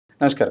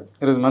నమస్కారం.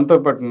 ఈరోజు మనతో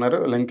పాటు ఉన్నారు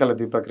లంకల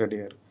దీపక్ రెడ్డి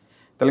గారు.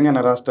 తెలంగాణ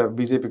రాష్ట్ర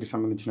బీజేపీకి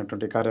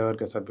సంబంధించినటువంటి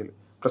కార్యవర్గ సభ్యులు.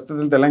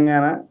 ప్రస్తుతం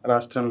తెలంగాణ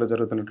రాష్ట్రంలో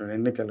జరుగుతున్నటువంటి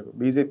ఎన్నికలకు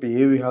బీజేపీ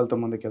ఏ వ్యూహాలతో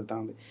ముందుకెళ్తా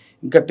ఉంది?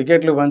 ఇంకా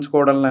టికెట్లు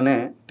పంచుకోవడంలోనే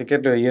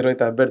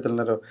ఎవరైతే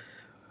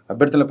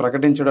అభ్యర్థులను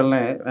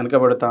ప్రకటించడంలోనే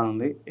వెనుకబడుతూ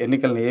ఉంది.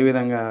 ఎన్నికలను ఏ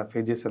విధంగా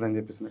ఫేస్ చేస్తుందని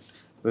చెప్పేసి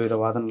వివిధ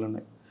వాదనలు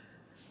ఉన్నాయి.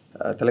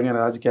 తెలంగాణ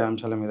రాజకీయ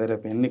అంశాల మీద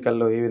రేపు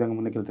ఎన్నికల్లో ఏ విధంగా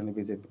ముందుకెళ్తుంది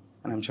బీజేపీ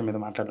అనే అంశం మీద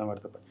మాట్లాడడం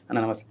వారితో.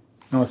 నమస్తే.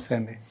 నమస్తే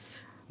అండి.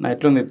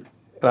 ఎట్లుంది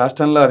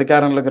రాష్ట్రంలో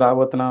అధికారంలోకి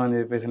రాబోతున్నాం అని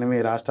చెప్పేసి మీ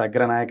రాష్ట్ర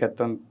అగ్ర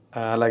నాయకత్వం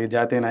అలాగే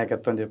జాతీయ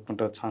నాయకత్వం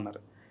చెప్పుకుంటూ వచ్చా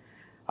ఉన్నారు.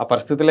 ఆ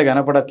పరిస్థితులే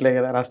కనపడట్లే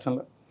కదా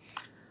రాష్ట్రంలో.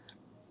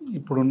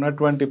 ఇప్పుడు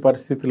ఉన్నటువంటి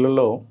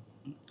పరిస్థితులలో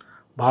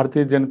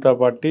భారతీయ జనతా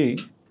పార్టీ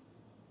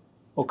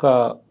ఒక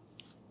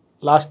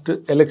లాస్ట్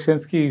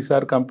ఎలక్షన్స్కి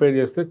ఈసారి కంపేర్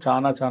చేస్తే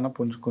చాలా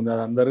పుంజుకుంది,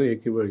 అది అందరూ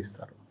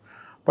ఏకీభవిస్తారు.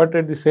 But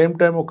at the same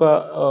time ఒక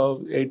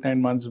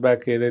 8-9 months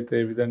బ్యాక్ ఏదైతే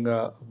విధంగా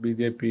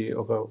బీజేపీ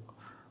ఒక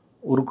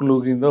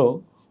ఉరుకులూగిందో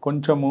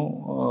కొంచెము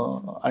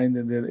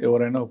అయింది,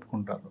 ఎవరైనా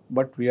ఒప్పుకుంటారు.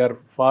 But we are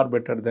far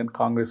better then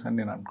Congress అని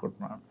నేను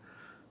అనుకుంటున్నాను.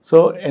 సో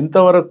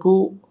ఎంతవరకు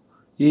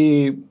ఈ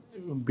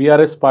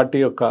బీఆర్ఎస్ పార్టీ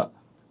యొక్క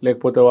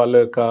లేకపోతే వాళ్ళ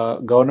యొక్క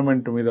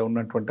గవర్నమెంట్ మీద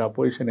ఉన్నటువంటి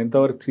అపోజిషన్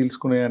ఎంతవరకు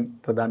చీల్చుకునే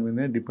దాని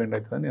మీదనే డిపెండ్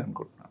అవుతుందని నేను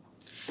అనుకుంటున్నాను.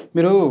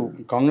 మీరు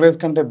కాంగ్రెస్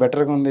కంటే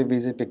బెటర్గా ఉంది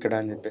బీజేపీ ఇక్కడ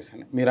అని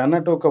చెప్పేసి మీరు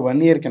అన్నట్టు ఒక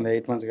 1 year కింద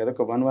 8 months కదా,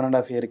 ఒక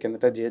 1.5 year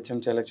కిందట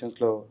జిహెచ్ఎంసీ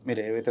ఎలక్షన్స్లో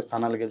మీరు ఏవైతే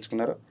స్థానాలు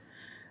గెలుచుకున్నారో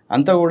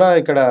అంతా కూడా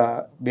ఇక్కడ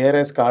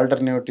బీఆర్ఎస్కి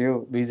ఆల్టర్నేటివ్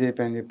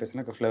బీజేపీ అని చెప్పేసి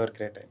ఒక ఫ్లేవర్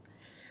క్రియేట్ అయింది.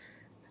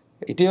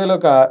 ఇటీవల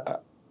ఒక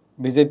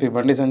బీజేపీ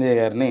బండి సంజయ్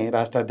గారిని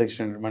రాష్ట్ర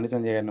అధ్యక్షుడు బండి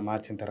సంజయ్ గారిని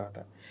మార్చిన తర్వాత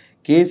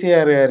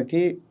కేసీఆర్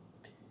గారికి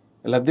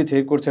లబ్ధి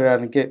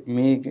చేకూర్చడానికి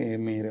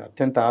మీరు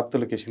అత్యంత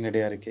ఆప్తులు కిషన్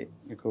రెడ్డి గారికి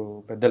మీకు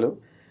పెద్దలు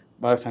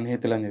బాగా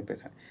సన్నిహితులు అని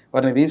చెప్పేసి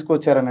వారిని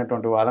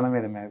తీసుకొచ్చారనేటువంటి వాదన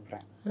మీద మీ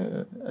అభిప్రాయం?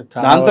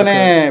 దాంతోనే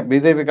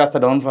బీజేపీ కాస్త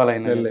డౌన్ఫాల్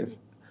అయింది.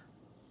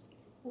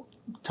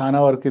 చాలా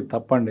వరకు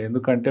తప్పండి.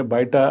 ఎందుకంటే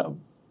బయట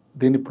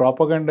దీన్ని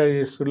ప్రాపగండా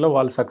చేస్తుల్లో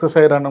వాళ్ళు సక్సెస్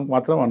అయ్యారని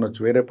మాత్రం అనొచ్చు.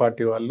 వేరే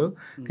పార్టీ వాళ్ళు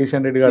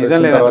కిషన్ రెడ్డి గారు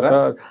వచ్చిన తర్వాత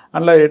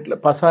అలా ఎట్లా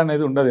పసా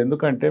అనేది ఉండదు.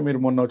 ఎందుకంటే మీరు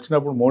మొన్న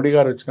వచ్చినప్పుడు మోడీ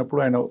గారు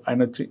వచ్చినప్పుడు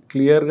ఆయన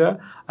క్లియర్గా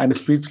ఆయన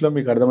స్పీచ్లో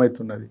మీకు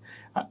అర్థమవుతున్నది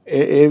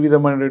ఏ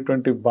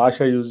విధమైనటువంటి భాష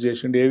యూజ్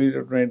చేసిండు, ఏ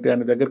విధమైనటువంటి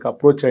ఆయన దగ్గరికి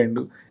అప్రోచ్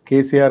అయ్యిండు.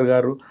 కేసీఆర్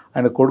గారు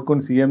ఆయన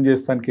కొడుకుని సీఎం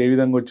చేస్తానికి ఏ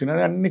విధంగా వచ్చినా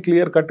అన్ని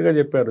క్లియర్ కట్గా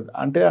చెప్పారు.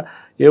 అంటే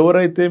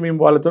ఎవరైతే మేము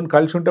వాళ్ళతో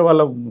కలిసి ఉంటే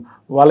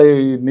వాళ్ళ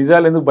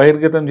నిజాలు ఎందుకు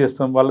బహిర్గతం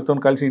చేస్తాం, వాళ్ళతో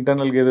కలిసి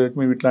ఇంటర్నల్గా ఏదో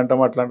మేము ఇట్లా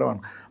అంటాం అట్లా అంటాం.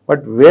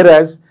 బట్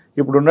వేరాజ్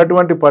ఇప్పుడు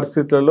ఉన్నటువంటి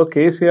పరిస్థితులలో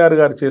కేసీఆర్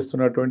గారు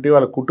చేస్తున్నటువంటి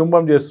వాళ్ళ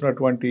కుటుంబం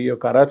చేస్తున్నటువంటి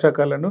యొక్క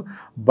అరాచకాలను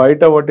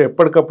బయట ఒకటి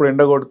ఎప్పటికప్పుడు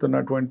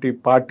ఎండగొడుతున్నటువంటి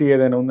పార్టీ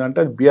ఏదైనా ఉందంటే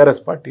అది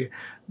బీఆర్ఎస్ పార్టీ.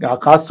 ఆ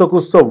కాస్తో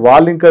కూస్తో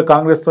వాళ్ళు ఇంకా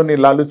కాంగ్రెస్తో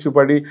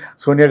లాలుచిపడి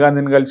సోనియా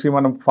గాంధీని కలిసి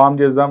మనం ఫామ్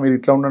చేద్దాం, మీరు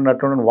ఇట్లా ఉండండి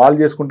అట్లా ఉండండి వాళ్ళు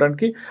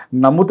చేసుకుంటానికి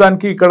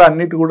నమ్ముతానికి ఇక్కడ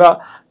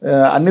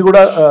అన్ని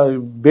కూడా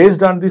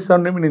బేస్డ్ ఆన్ దిస్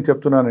అని నేను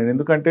చెప్తున్నాను నేను.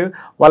 ఎందుకంటే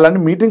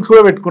వాళ్ళన్ని మీటింగ్స్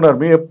కూడా పెట్టుకున్నారు.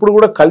 మేము ఎప్పుడు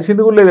కూడా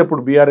కలిసింది కూడా లేదు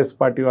ఎప్పుడు బీఆర్ఎస్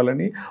పార్టీ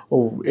వాళ్ళని.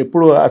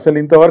 ఎప్పుడు అసలు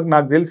ఇంతవరకు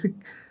నాకు తెలిసి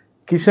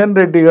కిషన్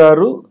రెడ్డి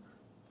గారు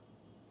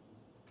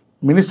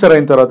మినిస్టర్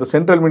అయిన తర్వాత,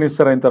 సెంట్రల్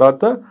మినిస్టర్ అయిన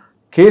తర్వాత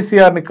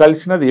కేసీఆర్ని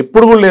కలిసినది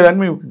ఎప్పుడు కూడా లేదని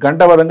మేము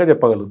గంటాబద్ధంగా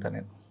చెప్పగలుగుతాను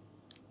నేను.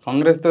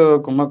 కాంగ్రెస్తో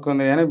కుమ్మక్కు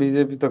ఉంది కానీ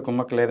బీజేపీతో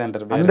కుమ్మక్కు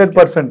లేదంటారు.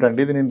 100%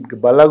 అండి, ఇది నేను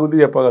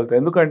బల్లాగుద్ది చెప్పగలుగుతాను.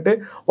 ఎందుకంటే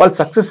వాళ్ళు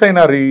సక్సెస్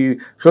అయినారు ఈ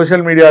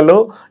సోషల్ మీడియాలో,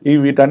 ఈ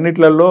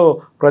వీటన్నిట్లలో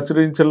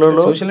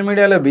ప్రచురించడంలో. సోషల్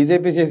మీడియాలో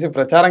బీజేపీ చేసే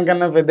ప్రచారం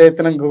కన్నా పెద్ద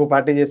ఎత్తున ఇంకొక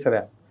పార్టీ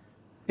చేస్తారా?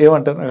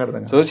 ఏమంటారు నాకు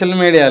అర్థం. సోషల్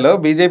మీడియాలో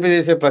బీజేపీ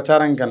చేసే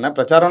ప్రచారం కన్నా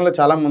ప్రచారంలో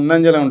చాలా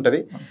ముందంజలో ఉంటుంది.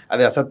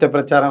 అది అసత్య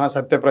ప్రచారమా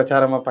సత్య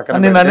ప్రచారమా పక్కన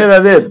నేను అనేది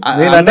అదే.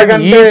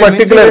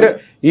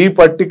 ఈ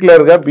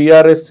పర్టికులర్ గా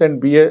బీఆర్ఎస్ అండ్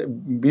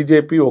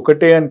బీజేపీ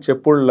ఒకటే అని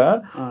చెప్పుల్లా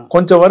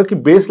కొంచెం వరకు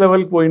బేస్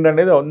లెవెల్కి పోయింది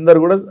అనేది అందరు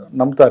కూడా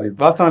నమ్ముతారు. ఇది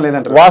వాస్తవం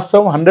లేదంటే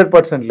వాస్తవం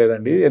 100%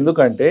 లేదండి.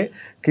 ఎందుకంటే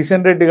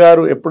కిషన్ రెడ్డి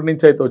గారు ఎప్పటి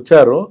నుంచి అయితే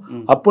వచ్చారో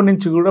అప్పటి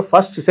నుంచి కూడా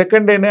ఫస్ట్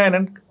సెకండ్ డేనే ఆయన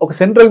ఒక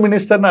సెంట్రల్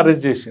మినిస్టర్ని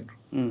అరెస్ట్ చేసిండ్రు.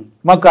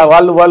 మాకు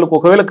వాళ్ళు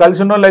ఒకవేళ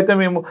కలిసి ఉన్న వాళ్ళు అయితే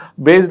మేము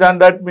బేస్డ్ ఆన్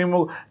దట్ మేము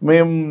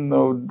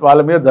వాళ్ళ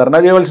మీద ధర్నా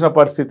చేయవలసిన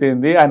పరిస్థితి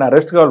ఏంది. ఆయన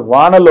అరెస్ట్ కావాలి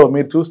వానలో,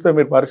 మీరు చూస్తే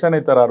మీరు పరిశాన్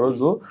అవుతారు. ఆ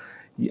రోజు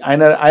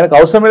ఆయనకు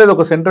అవసరం లేదు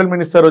ఒక సెంట్రల్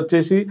మినిస్టర్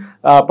వచ్చేసి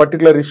ఆ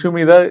పర్టికులర్ ఇష్యూ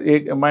మీద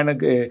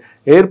ఆయనకి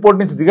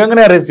ఎయిర్పోర్ట్ నుంచి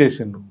దిగంగానే అరెస్ట్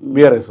చేసిండ్రు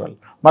బీఆర్ఎస్ వాళ్ళు.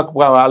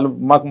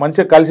 మాకు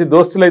మంచిగా కలిసి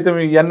దోస్తులు అయితే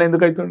ఇవన్నీ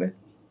ఎందుకు అవుతుండే?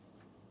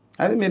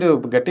 అది మీరు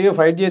గట్టిగా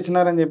ఫైట్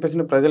చేసినారని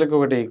చెప్పేసి ప్రజలకు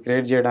ఒకటి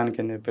క్రియేట్ చేయడానికి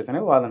అని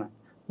చెప్పేసి వాదన.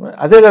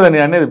 అదే కదా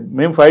నేను అనేది.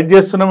 మేము ఫైట్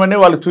చేస్తున్నామని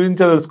వాళ్ళు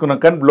చూపించదలుచుకున్నాం,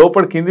 కానీ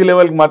లోపల కింది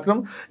లెవెల్కి మాత్రం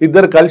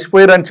ఇద్దరు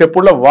కలిసిపోయారు అని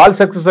చెప్పుల్లో వాళ్ళు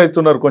సక్సెస్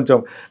అవుతున్నారు. కొంచెం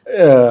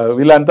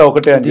వీళ్ళంతా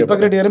ఒకటే అని.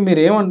 దీపక్ రెడ్డి గారు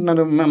మీరు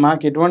ఏమంటున్నారు?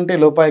 మాకు ఎటువంటి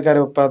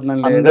లోపాయకారి ఉత్పాదన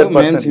లేదు,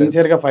 మేము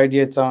సిన్సియర్గా ఫైట్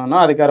చేస్తామన్నా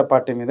అధికార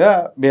పార్టీ మీద,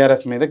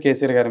 బీఆర్ఎస్ మీద,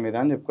 కేసీఆర్ గారి మీద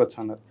అని చెప్పుకోవచ్చు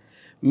అన్నారు.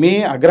 మీ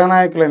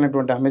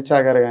అగ్రనాయకులైనటువంటి అమిత్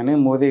షా గారు కానీ,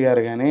 మోదీ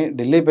గారు కానీ,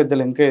 ఢిల్లీ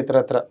పెద్దలు ఇంకా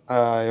ఇతరత్ర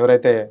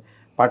ఎవరైతే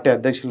పార్టీ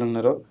అధ్యక్షులు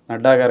ఉన్నారో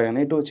నడ్డా గారు కానీ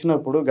ఇటు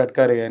వచ్చినప్పుడు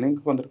గడ్కరీ కానీ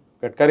కొందరు,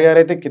 గడ్కరీ గారు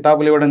అయితే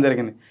కితాబులు ఇవ్వడం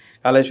జరిగింది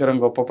కాళేశ్వరం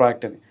గొప్ప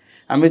ప్రాజెక్ట్ అని.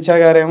 అమిత్ షా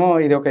గారేమో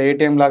ఇది ఒక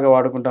ఏటీఎం లాగా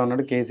వాడుకుంటా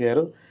ఉన్నాడు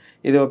కేసీఆర్,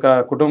 ఇది ఒక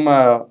కుటుంబ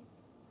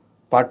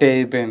పార్టీ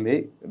అయిపోయింది,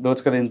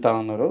 దోచుక తింటా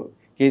ఉన్నారు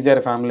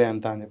కేసీఆర్ ఫ్యామిలీ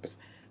అంతా అని చెప్పేసి.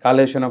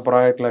 కాళేశ్వరం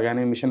ప్రాజెక్టులో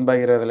కానీ మిషన్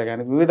భగీరథలో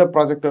కానీ వివిధ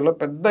ప్రాజెక్టులలో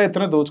పెద్ద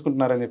ఎత్తున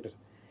దోచుకుంటున్నారని చెప్పేసి.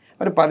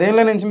 మరి 10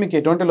 ఏళ్ల నుంచి మీకు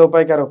ఎటువంటి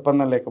లోపాయికార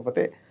ఒప్పందం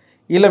లేకపోతే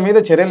వీళ్ళ మీద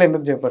చర్యలు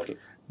ఎందుకు చేపట్టాలి?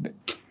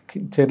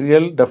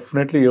 చర్యలు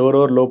డెఫినెట్లీ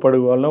ఎవరెవరు లోపడి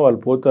వాళ్ళో వాళ్ళు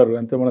పోతారు,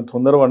 అంతే. మనం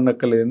తొందర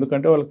పడనక్కర్లేదు.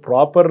 ఎందుకంటే వాళ్ళకి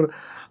ప్రాపర్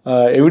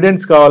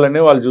ఎవిడెన్స్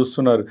కావాలనే వాళ్ళు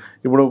చూస్తున్నారు.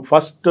 ఇప్పుడు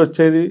ఫస్ట్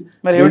వచ్చేది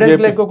మరి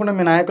ఎవిడెన్స్ లేకోకుండా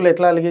మీ నాయకులు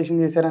ఎట్లా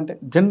అలిగేషన్ చేశారంటే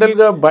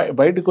జనరల్గా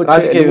బయటకు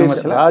వచ్చే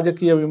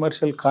రాజకీయ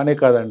విమర్శలు కానే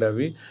కాదండి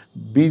అవి.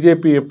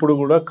 బీజేపీ ఎప్పుడు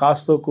కూడా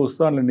కాస్తో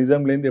కూస్తో అందులో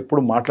నిజం లేనిది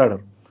ఎప్పుడు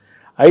మాట్లాడరు.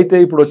 అయితే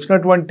ఇప్పుడు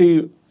వచ్చినటువంటి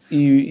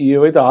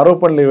ఏవైతే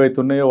ఆరోపణలు ఏవైతే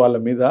ఉన్నాయో వాళ్ళ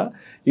మీద,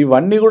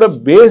 ఇవన్నీ కూడా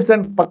బేస్డ్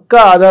అండ్ పక్కా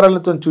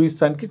ఆధారాలతో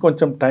చూపించడానికి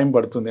కొంచెం టైం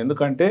పడుతుంది.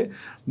 ఎందుకంటే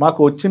మాకు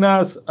వచ్చిన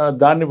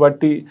దాన్ని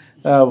బట్టి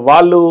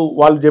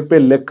వాళ్ళు చెప్పే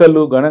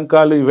లెక్కలు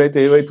గణాంకాలు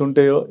ఏవైతే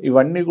ఉంటాయో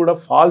ఇవన్నీ కూడా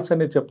ఫాల్స్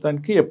అనేది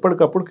చెప్పడానికి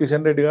ఎప్పటికప్పుడు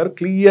కిషన్ రెడ్డి గారు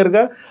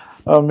క్లియర్గా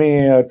మీ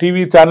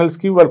టీవీ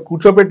ఛానల్స్కి వాళ్ళు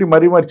కూర్చోబెట్టి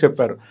మరీ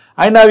చెప్పారు.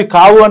 ఆయన అవి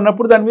కావు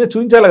అన్నప్పుడు దాని మీద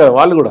చూపించాలి కదా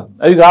వాళ్ళు కూడా.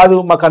 అవి కాదు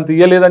మాకు అంత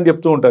ఇయ్యలేదని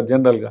చెప్తూ ఉంటారు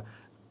జనరల్గా.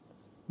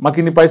 మాకు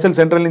ఇన్ని పైసలు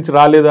సెంట్రల్ నుంచి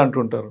రాలేదు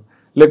అంటుంటారు.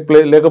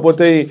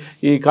 లేకపోతే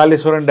ఈ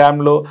కాళేశ్వరం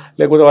డ్యాంలో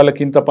లేకపోతే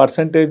వాళ్ళకి ఇంత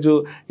పర్సంటేజ్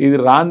ఇది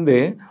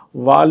రాందే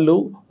వాళ్ళు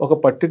ఒక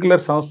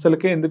పర్టికులర్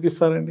సంస్థలకే ఎందుకు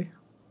ఇస్తారండి?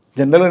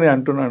 జనరల్గా నేను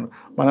అంటున్నాను,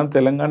 మనం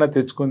తెలంగాణ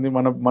తెచ్చుకుంది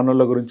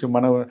మనోళ్ళ గురించి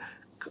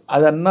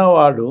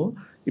అదన్నవాడు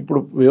ఇప్పుడు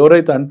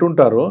ఎవరైతే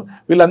అంటుంటారో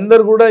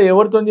వీళ్ళందరూ కూడా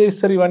ఎవరితో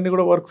చేయిస్తారు ఇవన్నీ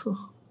కూడా వర్క్స్?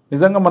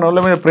 నిజంగా మన వాళ్ళ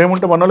మీద ప్రేమ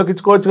ఉంటే మన వాళ్ళకి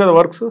ఇచ్చుకోవచ్చు కదా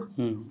వర్క్స్.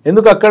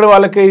 ఎందుకు అక్కడ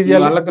వాళ్ళకే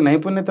వాళ్ళకి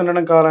నైపుణ్యత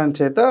ఉండడం కావాలని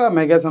చేత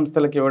మెగా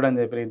సంస్థలకు ఇవ్వడం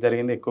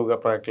జరిగింది ఎక్కువగా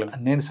ప్రాజెక్టులు.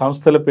 నేను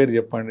సంస్థల పేరు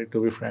చెప్పండి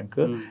టు బి ఫ్రాంక్.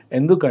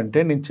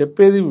 ఎందుకంటే నేను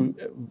చెప్పేది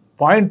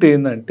పాయింట్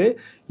ఏంటంటే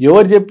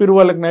ఎవరు చెప్పారు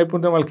వాళ్ళకి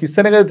నైపుణ్యం వాళ్ళకి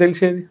ఇస్తేనే కదా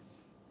తెలిసేది.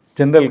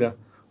 జనరల్గా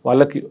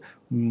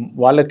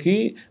వాళ్ళకి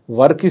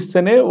వర్క్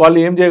ఇస్తేనే వాళ్ళు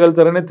ఏం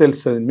చేయగలుగుతారనే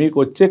తెలుస్తుంది. మీకు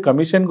వచ్చే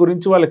కమిషన్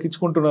గురించి వాళ్ళకి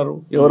ఇచ్చుకుంటున్నారు,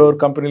 ఎవరెవరు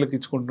కంపెనీలకు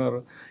ఇచ్చుకుంటున్నారు.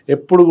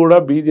 ఎప్పుడు కూడా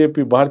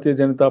బీజేపీ భారతీయ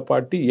జనతా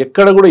పార్టీ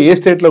ఎక్కడ కూడా ఏ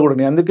స్టేట్లో కూడా,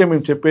 అందుకే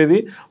మేము చెప్పేది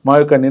మా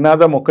యొక్క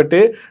నినాదం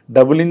ఒక్కటే,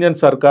 డబుల్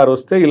ఇంజన్ సర్కార్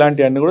వస్తే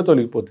ఇలాంటివన్నీ కూడా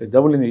తొలగిపోతాయి.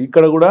 డబుల్ ఇంజన్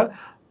ఇక్కడ కూడా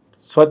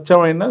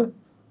స్వచ్ఛమైన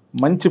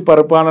మంచి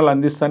పరిపాలనలు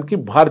అందిస్తానికి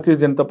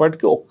భారతీయ జనతా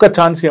పార్టీకి ఒక్క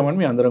ఛాన్స్ ఇవ్వమని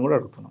మేము అందరం కూడా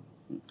అడుగుతున్నాం.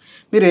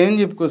 మీరు ఏం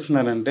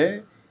చెప్పుకొస్తున్నారంటే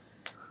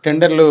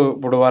టెండర్లు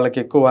ఇప్పుడు వాళ్ళకి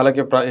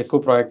ఎక్కువ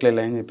ప్రాజెక్టులు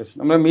వెళ్ళాయని చెప్పేసి,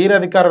 మరి మీరు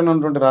అధికారంలో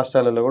ఉన్నటువంటి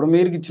రాష్ట్రాలలో కూడా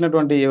మీరు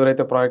ఇచ్చినటువంటి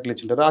ఎవరైతే ప్రాజెక్టులు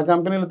ఇచ్చింటారో ఆ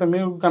కంపెనీలతో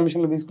మీరు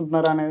కమిషన్లు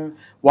తీసుకుంటున్నారా అనేది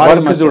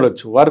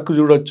వర్క్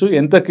చూడొచ్చు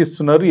ఎంతకి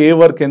ఇస్తున్నారు, ఏ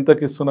వర్క్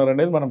ఎంతకి ఇస్తున్నారు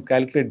అనేది మనం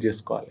క్యాలిక్యులేట్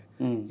చేసుకోవాలి.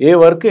 ఏ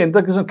వర్క్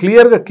ఎంతకి ఇస్తున్నారు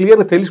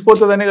క్లియర్గా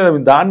తెలిసిపోతుందనే కదా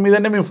దాని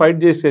మీదనే మేము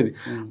ఫైట్ చేసేది.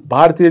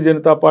 భారతీయ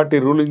జనతా పార్టీ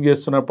రూలింగ్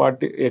చేస్తున్న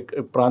పార్టీ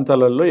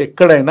ప్రాంతాలలో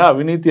ఎక్కడైనా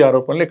అవినీతి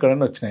ఆరోపణలు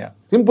ఎక్కడైనా వచ్చినాయా?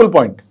 Simple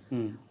point.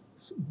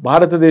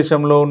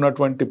 భారతదేశంలో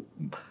ఉన్నటువంటి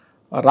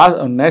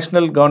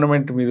నేషనల్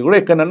గవర్నమెంట్ మీద కూడా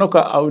ఎక్కడన్నా ఒక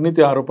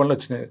అవినీతి ఆరోపణలు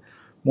వచ్చినాయి.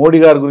 మోడీ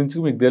గారి గురించి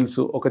మీకు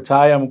తెలుసు, ఒక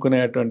ఛాయ్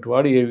అమ్ముకునేటువంటి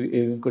వాడు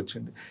ఏదికి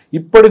వచ్చింది.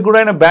 ఇప్పటికి కూడా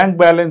ఆయన బ్యాంక్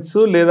బ్యాలెన్స్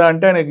లేదా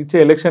అంటే ఆయనకి ఇచ్చే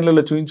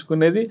ఎలక్షన్లలో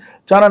చూపించుకునేది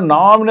చాలా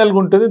నామినల్గా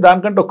ఉంటుంది.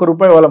 దానికంటే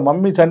 ₹1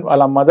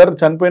 వాళ్ళ మదర్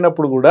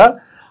చనిపోయినప్పుడు కూడా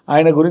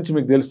ఆయన గురించి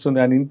మీకు తెలుస్తుంది.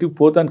 ఆయన ఇంటికి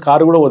పోతాను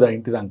కారు కూడా పోదా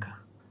ఇంటి దాకా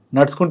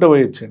నడుచుకుంటూ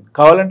పోయి వచ్చింది.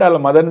 కావాలంటే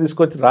వాళ్ళ మదర్ని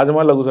తీసుకొచ్చి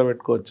రాజమహల్లో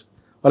కూర్చోబెట్టుకోవచ్చు,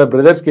 వాళ్ళ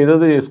బ్రదర్స్కి ఏదో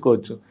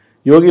చేసుకోవచ్చు.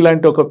 యోగి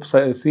లాంటి ఒక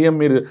సీఎం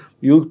మీరు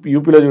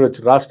యూపీలో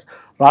చూడొచ్చు.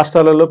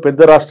 రాష్ట్రాలలో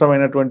పెద్ద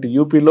రాష్ట్రమైనటువంటి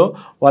యూపీలో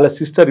వాళ్ళ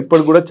సిస్టర్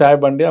ఇప్పటికి కూడా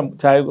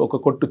ఛాయ్ ఒక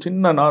కొట్టు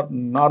చిన్న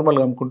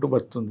నార్మల్గా అమ్ముకుంటూ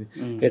వస్తుంది.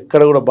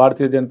 ఎక్కడ కూడా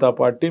భారతీయ జనతా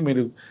పార్టీ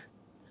మీరు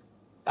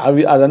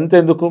అదంతా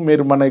ఎందుకు,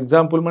 మీరు మన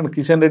ఎగ్జాంపుల్ మన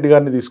కిషన్ రెడ్డి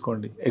గారిని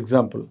తీసుకోండి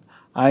ఎగ్జాంపుల్.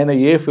 ఆయన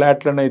ఏ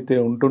ఫ్లాట్లోనైతే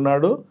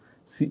ఉంటున్నాడో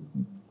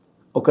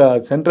ఒక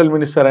సెంట్రల్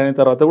మినిస్టర్ అయిన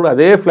తర్వాత కూడా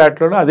అదే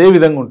ఫ్లాట్లోనే అదే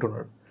విధంగా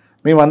ఉంటున్నాడు.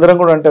 మేమందరం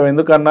కూడా అంటాం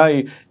ఎందుకన్నా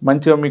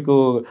మంచిగా మీకు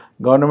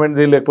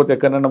గవర్నమెంట్ది లేకపోతే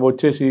ఎక్కడన్నా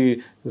వచ్చేసి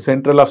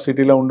సెంట్రల్ ఆఫ్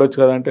సిటీలో ఉండొచ్చు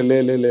కదా అంటే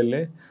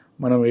లే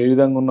మనం ఏ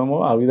విధంగా ఉన్నామో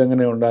ఆ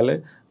విధంగానే ఉండాలి,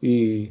 ఈ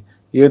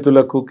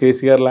ఏతులకు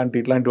కేసీఆర్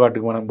ఇట్లాంటి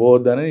వాటికి మనం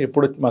పోవద్దని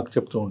ఎప్పుడు మాకు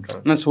చెప్తూ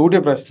ఉంటారు. నా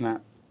సూటి ప్రశ్న,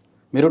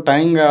 మీరు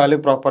టైం కావాలి,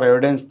 ప్రాపర్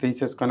ఎవిడెన్స్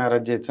తీసేసుకొని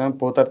అరెస్ట్ చేసాం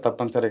పోతారు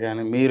తప్పనిసరి.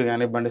 కానీ మీరు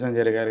కానీ బండి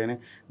సంజయ్ గారు కానీ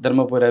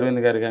ధర్మపురి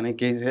అరవింద్ గారు కానీ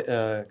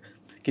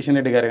కిషన్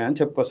రెడ్డి గారు కానీ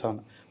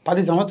చెప్పుకొస్తాను.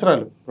 10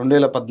 సంవత్సరాలు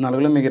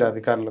 2014లో మీరు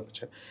అధికారంలోకి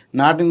వచ్చారు.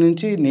 నాటి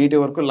నుంచి నేటి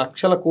వరకు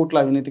లక్షల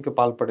కోట్ల అవినీతికి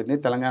పాల్పడింది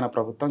తెలంగాణ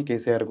ప్రభుత్వం,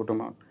 కేసీఆర్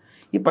కుటుంబం.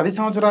 ఈ 10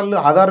 సంవత్సరాలు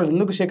ఆధారాలు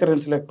ఎందుకు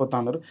సేకరించలేకపోతా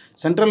ఉన్నారు?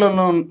 సెంట్రల్లో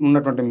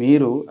ఉన్నటువంటి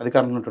మీరు,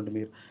 అధికారంలో ఉన్నటువంటి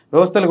మీరు,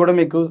 వ్యవస్థలు కూడా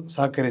మీకు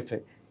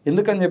సహకరించాయి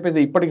ఎందుకని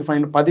చెప్పేసి ఇప్పటికి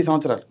 10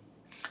 సంవత్సరాలు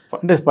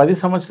అంటే 10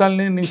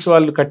 సంవత్సరాల నుంచి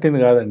వాళ్ళు కట్టింది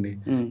కాదండి.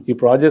 ఈ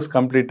ప్రాజెక్ట్స్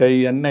కంప్లీట్ అయ్యి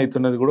అన్నీ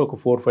అవుతున్నది కూడా ఒక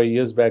 4-5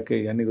 years బ్యాక్,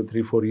 అన్ని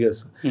 3-4 years.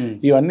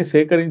 ఇవన్నీ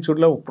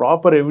సేకరించడంలో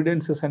ప్రాపర్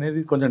ఎవిడెన్సెస్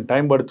అనేది కొంచెం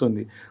టైం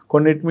పడుతుంది.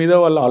 కొన్నిటి మీద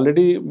వాళ్ళు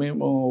ఆల్రెడీ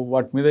మేము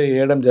వాటి మీద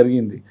వేయడం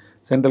జరిగింది.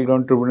 సెంట్రల్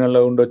గవర్నమెంట్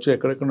ట్రిబ్యునల్లో ఉండొచ్చు,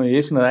 ఎక్కడెక్కడ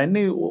వేసినది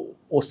అన్నీ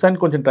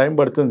వస్తానికి కొంచెం టైం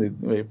పడుతుంది.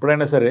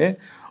 ఎప్పుడైనా సరే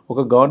ఒక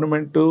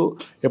గవర్నమెంట్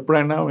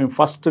ఎప్పుడైనా మేము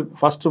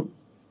ఫస్ట్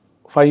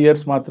 5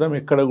 years మాత్రం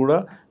ఎక్కడ కూడా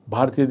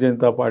భారతీయ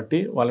జనతా పార్టీ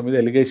వాళ్ళ మీద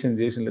ఎలిగేషన్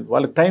చేసిన లేదు.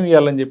 వాళ్ళకి టైం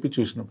ఇవ్వాలని చెప్పి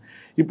చూసినాం.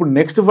 ఇప్పుడు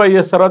నెక్స్ట్ 5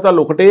 years తర్వాత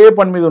వాళ్ళు ఒకటే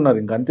పని మీద ఉన్నారు.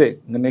 అంతే,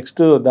 ఇంకా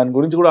నెక్స్ట్ దాని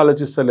గురించి కూడా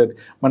ఆలోచిస్తలేరు.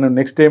 మనం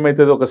నెక్స్ట్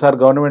ఏమవుతుంది, ఒకసారి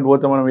గవర్నమెంట్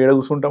పోతే మనం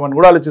కూర్చుంటామని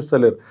కూడా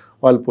ఆలోచిస్తలేరు.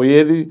 వాళ్ళు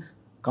పోయేది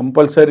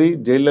కంపల్సరీ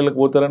జైళ్ళకి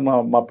పోతారని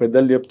మా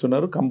పెద్దలు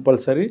చెప్తున్నారు.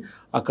 కంపల్సరీ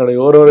అక్కడ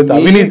ఎవరెవరైతే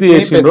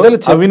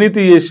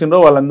అవినీతి చేసిండ్రో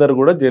వాళ్ళందరూ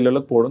కూడా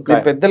జైళ్ళకి పోవడం.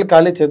 పెద్దలు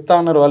ఖాళీ చెప్తా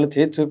ఉన్నారు, వాళ్ళు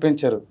చేసి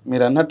చూపించారు.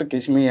 మీరు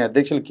అన్నట్టు మీ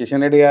అధ్యక్షులు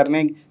కిషన్ రెడ్డి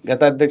గారిని,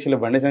 గత అధ్యక్షులు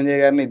బండి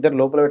సంజయ్ గారిని ఇద్దరు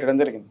లోపల పెట్టడం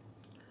జరిగింది.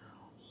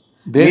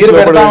 మీరు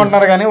పెడతా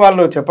ఉంటారు కానీ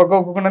వాళ్ళు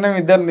చెప్పకోకుండానే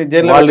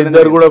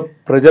వాళ్ళిద్దరు కూడా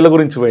ప్రజల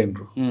గురించి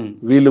పోయినరు.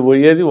 వీళ్ళు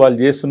పోయేది వాళ్ళు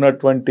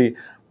చేస్తున్నటువంటి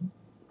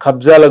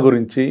కబ్జాల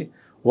గురించి,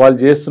 వాళ్ళు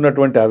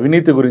చేస్తున్నటువంటి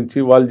అవినీతి గురించి,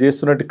 వాళ్ళు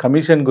చేస్తున్నట్టు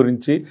కమిషన్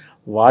గురించి,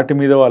 వాటి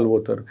మీద వాళ్ళు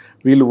పోతారు.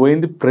 వీళ్ళు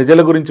పోయింది ప్రజల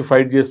గురించి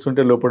ఫైట్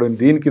చేస్తుంటే లోపల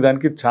దీనికి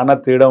దానికి చాలా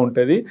తేడా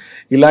ఉంటుంది.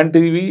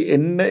 ఇలాంటివి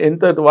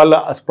ఎంత వాళ్ళ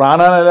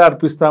ప్రాణాలు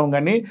అర్పిస్తాం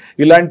కానీ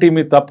ఇలాంటివి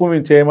మీ తప్పు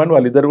మేము చేయమని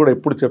వాళ్ళిద్దరు కూడా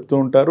ఎప్పుడు చెప్తూ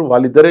ఉంటారు.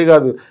 వాళ్ళిద్దరే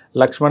కాదు,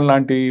 లక్ష్మణ్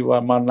లాంటి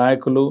మా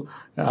నాయకులు,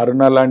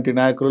 అరుణ లాంటి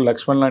నాయకులు,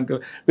 లక్ష్మణ్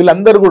లాంటి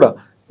వీళ్ళందరూ కూడా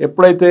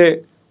ఎప్పుడైతే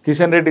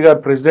కిషన్ రెడ్డి గారు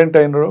ప్రెసిడెంట్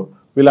అయినారో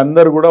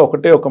వీళ్ళందరూ కూడా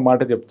ఒక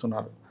మాట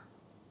చెప్తున్నారు.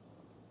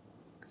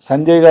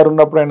 సంజయ్ గారు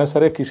ఉన్నప్పుడైనా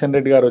సరే, కిషన్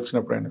రెడ్డి గారు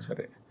వచ్చినప్పుడైనా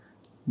సరే,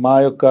 మా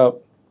యొక్క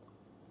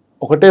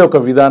ఒక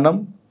విధానం,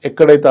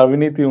 ఎక్కడైతే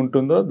అవినీతి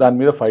ఉంటుందో దాని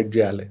మీద ఫైట్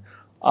చేయాలి.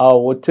 ఆ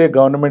వచ్చే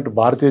government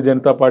Bharatiya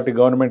Janata party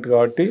government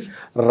కాబట్టి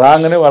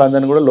రాగానే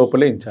వాళ్ళందరినీ కూడా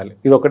లోపలే ఉంచాలి.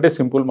 ఇది ఒకటే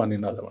సింపుల్ మా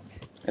నినాదం అండి.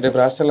 రేపు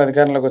రాష్ట్రాల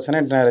అధికారంలోకి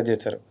వచ్చానే అరెస్ట్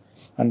చేశారు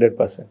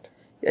 100%.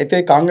 అయితే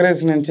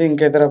కాంగ్రెస్ నుంచి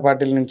ఇంకా ఇతర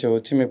పార్టీల నుంచి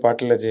వచ్చి మీ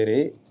పార్టీలో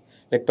చేరి,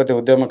 లేకపోతే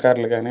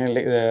ఉద్యమకారులు కానీ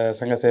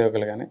సంఘ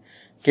సేవకులు కానీ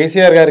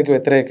కేసీఆర్ గారికి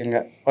వ్యతిరేకంగా,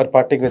 వారి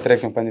పార్టీకి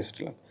వ్యతిరేకంగా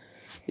పనిచేస్తున్నారు.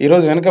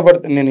 ఈరోజు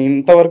వెనుకబడితే నేను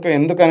ఇంతవరకు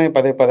ఎందుకని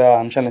పదే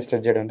అంశాన్ని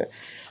స్ట్రెచ్ చేయడం అంటే,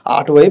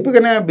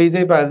 అటువైపుగానే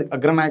బీజేపీ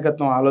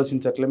అగ్రనాయకత్వం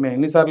ఆలోచించట్లే. మేము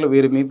ఎన్నిసార్లు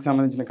వీరి మీదకి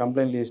సంబంధించిన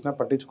కంప్లైంట్లు చేసినా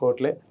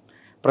పట్టించుకోవట్లే,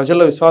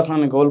 ప్రజల్లో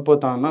విశ్వాసాన్ని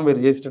కోల్పోతా ఉన్నాం,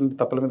 వీరు చేసేటువంటి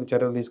తప్పుల మీద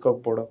చర్యలు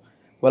తీసుకోకపోవడం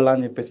వల్ల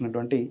అని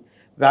చెప్పేసినటువంటి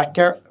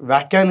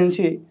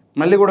వ్యాఖ్యానించి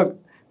మళ్ళీ కూడా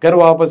గరు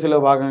వాపసులో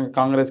భాగంగా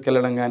కాంగ్రెస్కి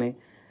వెళ్ళడం కానీ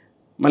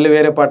మళ్ళీ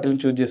వేరే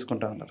పార్టీలను చూజ్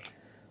చేసుకుంటా ఉన్నారు.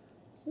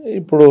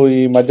 ఇప్పుడు ఈ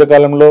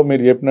మధ్యకాలంలో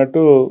మీరు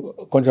చెప్పినట్టు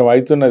కొంచెం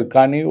అవుతున్నది,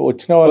 కానీ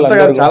వచ్చిన వాళ్ళు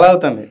చాలా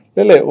అవుతుంది.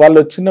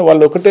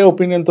 వాళ్ళు ఒకటే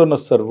ఒపీనియన్తో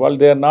వస్తారు. వాళ్ళు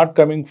they are not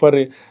coming for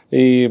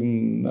ఈ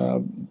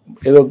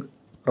ఏదో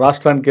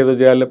రాష్ట్రానికి ఏదో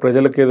చేయాలి,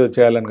 ప్రజలకు ఏదో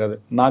చేయాలని కాదు.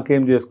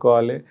 నాకేం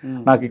చేసుకోవాలి,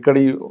 నాకు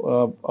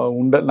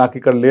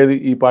ఇక్కడ లేదు,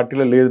 ఈ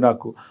పార్టీలో లేదు,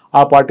 నాకు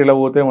ఆ పార్టీలో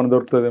పోతే మనం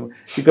దొరుకుతుందేమో.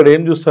 ఇక్కడ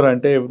ఏం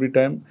చూస్తారంటే ఎవ్రీ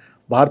టైం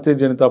భారతీయ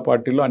జనతా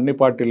పార్టీలో, అన్ని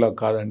పార్టీల్లో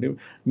కాదండి,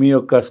 మీ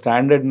యొక్క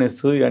స్టాండర్డ్నెస్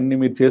ఇవన్నీ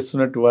మీరు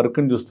చేస్తున్నట్టు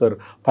వర్క్ని చూస్తారు.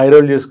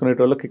 పైరోలు చేసుకునే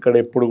వాళ్ళకి ఇక్కడ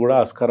ఎప్పుడు కూడా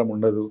ఆస్కారం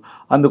ఉండదు.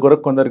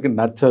 అందుకొరకు కొందరికి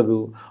నచ్చదు.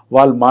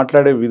 వాళ్ళు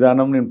మాట్లాడే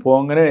విధానం నేను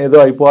పోగానే ఏదో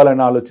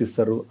అయిపోవాలని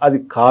ఆలోచిస్తారు. అది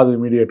కాదు,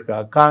 ఇమీడియట్గా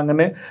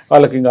కాగానే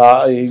వాళ్ళకి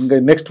ఇంకా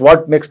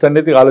నెక్స్ట్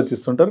అనేది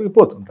ఆలోచిస్తుంటారు,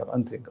 పోతుంటారు,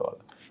 అంతే. ఇంకా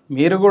వాళ్ళు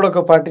మీరు కూడా ఒక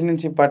పార్టీ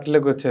నుంచి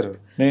పార్టీలోకి వచ్చారు.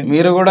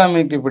 మీరు కూడా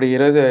మీకు ఇప్పుడు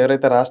ఈరోజు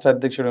ఎవరైతే రాష్ట్ర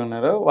అధ్యక్షుడు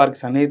ఉన్నారో వారికి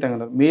సన్నిహితంగా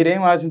ఉన్నారు.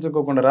 మీరేం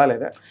ఆశించుకోకుండా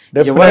రాలేదా?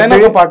 ఎవరైనా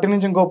ఒక పార్టీ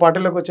నుంచి ఇంకో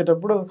పార్టీలోకి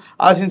వచ్చేటప్పుడు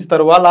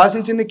ఆశించుతారు. వాళ్ళు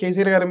ఆశించింది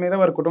కేసీఆర్ గారి మీద,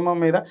 వారి కుటుంబం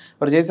మీద,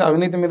 వారు చేసే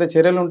అవినీతి మీద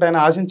చర్యలు ఉంటాయని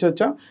ఆశించి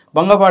వచ్చాం.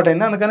 భంగపాటు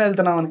అయింది, అందుకని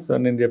వెళ్తున్నామని.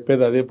 సార్ నేను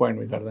చెప్పేది అదే పాయింట్,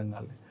 మీకు అర్థం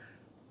కాలేదు.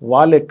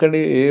 వాళ్ళు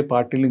ఏ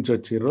పార్టీ నుంచి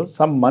వచ్చారో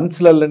సమ్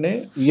మంత్స్లలోనే,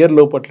 ఇయర్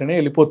లోపట్లనే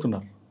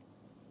వెళ్ళిపోతున్నారు.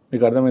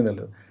 మీకు అర్థమైందా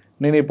లేదు?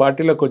 నేను ఈ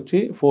పార్టీలోకి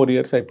వచ్చి 4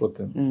 years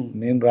అయిపోతుంది,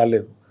 నేను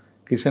రాలేదు.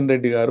 కిషన్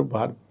రెడ్డి గారు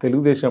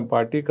తెలుగుదేశం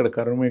పార్టీ ఇక్కడ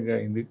కర్మేగా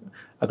అయింది,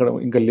 అక్కడ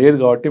ఇంకా లేదు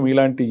కాబట్టి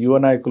మీలాంటి యువ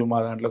నాయకులు మా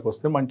దాంట్లోకి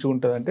వస్తే మంచిగా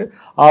ఉంటుందంటే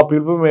ఆ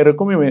పిలుపు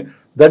మేరకు మేము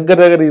దగ్గర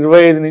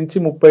 25 నుంచి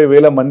 30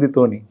 వేల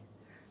మందితోని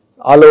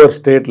ఆల్ ఓవర్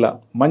స్టేట్లో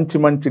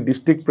మంచి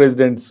డిస్ట్రిక్ట్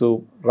ప్రెసిడెంట్స్,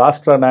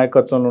 రాష్ట్ర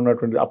నాయకత్వంలో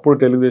ఉన్నటువంటి, అప్పుడు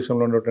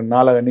తెలుగుదేశంలో ఉన్నటువంటి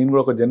నాలాగా నేను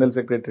కూడా ఒక జనరల్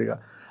సెక్రటరీగా,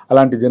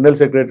 అలాంటి జనరల్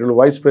సెక్రటరీలు,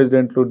 వైస్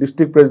ప్రెసిడెంట్లు,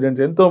 డిస్ట్రిక్ట్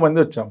ప్రెసిడెంట్స్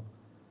ఎంతోమంది వచ్చాం.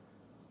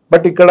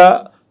 బట్ ఇక్కడ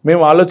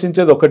మేము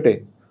ఆలోచించేది ఒకటే,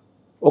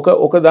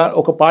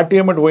 ఒక పార్టీ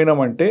ఏమంటే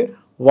పోయినామంటే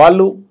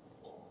వాళ్ళు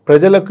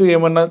ప్రజలకు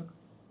ఏమన్నా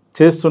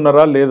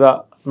చేస్తున్నారా లేదా,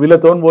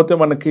 వీళ్ళతో పోతే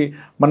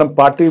మనం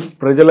పార్టీ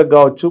ప్రజలకు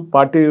కావచ్చు,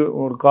 పార్టీ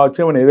కావచ్చు,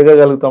 ఏమైనా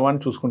ఎదగగలుగుతామని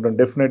చూసుకుంటాం.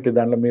 డెఫినెట్లీ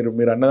దాంట్లో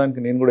మీరు అన్నదానికి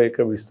నేను కూడా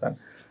ఏకీభవిస్తాను.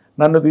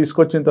 నన్ను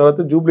తీసుకొచ్చిన తర్వాత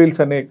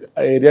జూబ్లీహిల్స్ అనే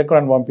ఏరియాకు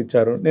నన్ను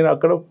పంపించారు. నేను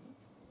అక్కడ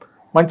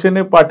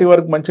మంచిగానే పార్టీ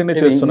వరకు మంచిగానే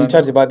చేస్తున్నాను.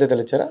 ఇన్ఛార్జ్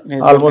బాధ్యతలు ఇచ్చారా?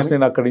 ఆల్మోస్ట్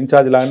నేను అక్కడ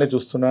ఇన్ఛార్జ్ లాగానే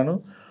చూస్తున్నాను.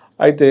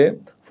 అయితే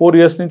 4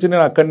 years నుంచి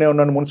నేను అక్కడనే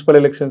ఉన్నాను. మున్సిపల్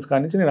ఎలక్షన్స్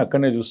కానీ నుంచి నేను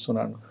అక్కడనే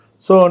చూస్తున్నాను.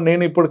 సో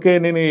నేను ఇప్పటికే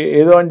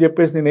ఏదో అని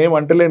చెప్పేసి నేను ఏం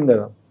అంటలేను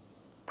కదా.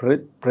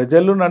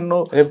 ప్రజలు నన్ను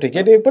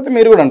టికెట్ ఇవ్వకపోతే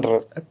మీరు కూడా అంటారు.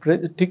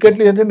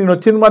 టికెట్లు అంటే నేను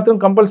వచ్చింది మాత్రం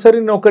కంపల్సరీ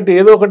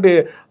ఏదో ఒకటి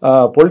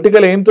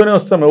పొలిటికల్ ఎయిమ్తోనే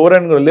వస్తాం.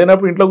 ఎవరైనా కూడా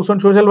లేనప్పుడు ఇంట్లో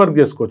కూర్చొని సోషల్ వర్క్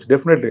చేసుకోవచ్చు.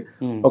 డెఫినెట్లీ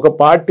ఒక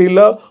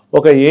పార్టీలో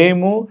ఒక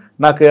ఎయిము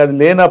నాకు అది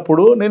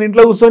లేనప్పుడు నేను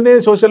ఇంట్లో కూర్చొని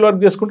సోషల్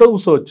వర్క్ చేసుకుంటూ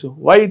కూర్చోవచ్చు.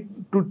 Why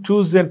to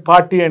choose N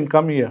party and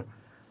come here?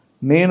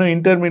 నేను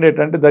ఇంటర్మీడియట్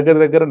అంటే దగ్గర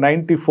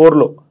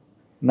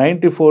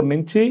 94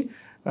 నుంచి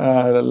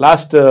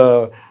లాస్ట్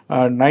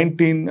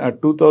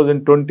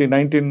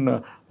 2019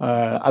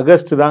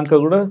 ఆగస్ట్ దాకా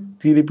కూడా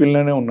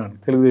టీడీపీలోనే ఉన్నాను,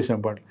 తెలుగుదేశం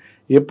పార్టీ.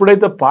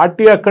 ఎప్పుడైతే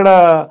పార్టీ అక్కడ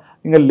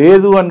ఇంకా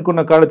లేదు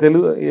అనుకున్న కాడ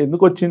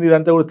ఎందుకు వచ్చింది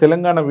ఇదంతా కూడా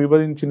తెలంగాణ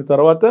విభజించిన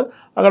తర్వాత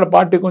అక్కడ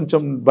పార్టీ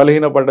కొంచెం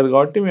బలహీనపడ్డది.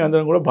 కాబట్టి మేము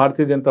అందరం కూడా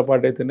భారతీయ జనతా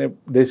పార్టీ అయితేనే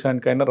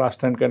దేశానికైనా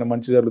రాష్ట్రానికైనా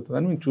మంచి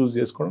జరుగుతుందని మేము చూస్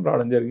చేసుకోవడం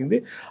రావడం జరిగింది.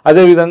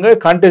 అదేవిధంగా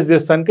కాంటెస్ట్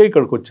చేస్తానికే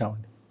ఇక్కడికి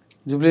వచ్చామండి.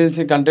 జూబ్లీహిల్స్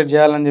కంటెస్ట్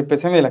చేయాలని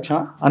చెప్పేసి మీ లక్ష్యం.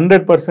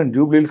 100%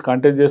 జూబ్లీహిల్స్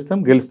కంటెస్ట్ చేస్తాం,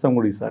 గెలుస్తాం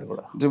కూడా ఈసారి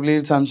కూడా.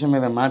 జూబ్లీహిల్స్ అంశం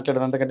మీద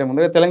మాట్లాడడం అంతకంటే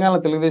ముందుగా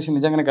తెలంగాణ తెలుగుదేశం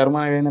నిజంగానే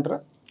కర్మాగా అయిందంటారా?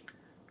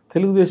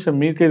 తెలుగుదేశం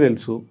మీకే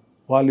తెలుసు,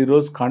 వాళ్ళు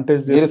ఈరోజు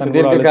కాంటెస్ట్ చేస్తారు,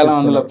 సుదీర్ఘకాలం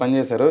అందులో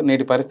పనిచేశారు.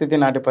 నేటి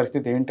పరిస్థితి నాటి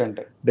పరిస్థితి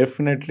ఏంటంటే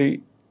డెఫినెట్లీ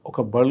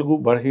ఒక బడుగు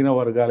బలహీన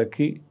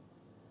వర్గాలకి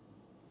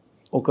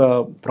ఒక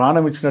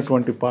ప్రాణం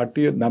ఇచ్చినటువంటి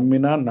పార్టీ,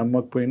 నమ్మినా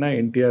నమ్మకపోయినా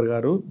ఎన్టీఆర్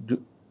గారు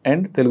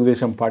అండ్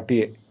తెలుగుదేశం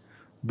పార్టీయే.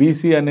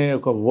 బీసీ అనే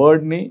ఒక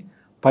వర్డ్ని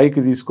పైకి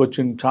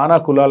తీసుకొచ్చి చాలా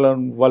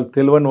కులాలను వాళ్ళు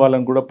తెలియని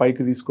వాళ్ళని కూడా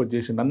పైకి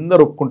తీసుకొచ్చేసి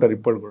అందరూ ఒప్పుకుంటారు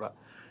ఇప్పుడు కూడా.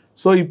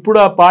 సో ఇప్పుడు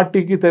ఆ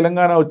పార్టీకి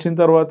తెలంగాణ వచ్చిన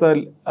తర్వాత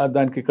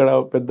దానికి ఇక్కడ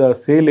పెద్ద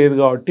సే లేదు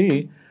కాబట్టి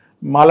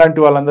మాలాంటి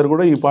వాళ్ళందరూ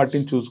కూడా ఈ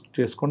పార్టీని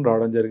చేసుకొని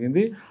రావడం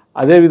జరిగింది.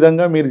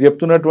 అదేవిధంగా మీరు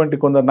చెప్తున్నటువంటి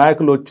కొందరు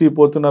నాయకులు వచ్చి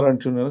పోతున్నారు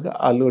అంటున్నారు,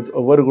 వాళ్ళు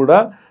ఎవరు కూడా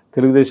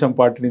తెలుగుదేశం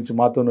పార్టీ నుంచి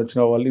మాతో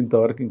వచ్చిన వాళ్ళు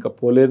ఇంతవరకు ఇంకా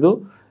పోలేదు.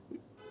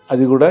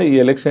 అది కూడా ఈ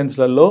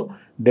ఎలక్షన్స్లలో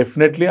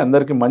డెఫినెట్లీ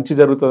అందరికీ మంచి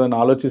జరుగుతుందని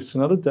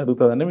ఆలోచిస్తున్నారు,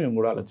 జరుగుతుందని మేము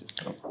కూడా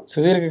ఆలోచిస్తున్నాం.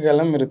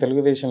 సుదీర్ఘకాలం మీరు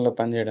తెలుగుదేశంలో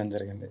పనిచేయడం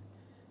జరిగింది.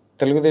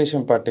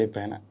 తెలుగుదేశం పార్టీ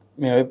పైన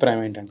మీ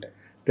అభిప్రాయం ఏంటంటే?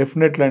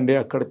 డెఫినెట్లీ అండి,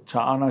 అక్కడ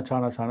చాలా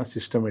చాలా చాలా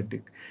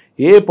సిస్టమేటిక్.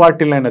 ఏ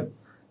పార్టీలైనా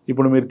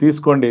ఇప్పుడు మీరు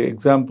తీసుకోండి,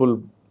 ఎగ్జాంపుల్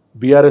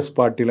బీఆర్ఎస్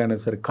పార్టీలు అయినా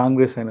సరే,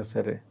 కాంగ్రెస్ అయినా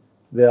సరే,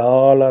 they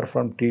all are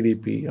from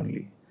TDP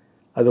only.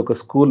 అదొక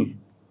school,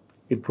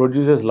 it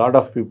produces lot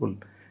of people.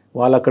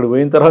 వాళ్ళు అక్కడ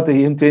పోయిన తర్వాత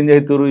ఏం చేంజ్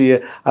అవుతారు,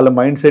 వాళ్ళ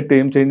మైండ్ సెట్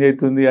ఏం చేంజ్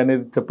అవుతుంది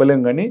అనేది చెప్పలేం.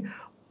 కానీ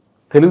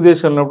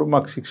తెలుగుదేశంలో ఉన్నప్పుడు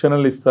మాకు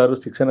శిక్షణలు ఇస్తారు,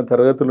 శిక్షణ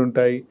తరగతులు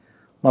ఉంటాయి,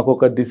 మాకు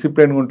ఒక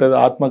డిసిప్లిన్ ఉంటుంది,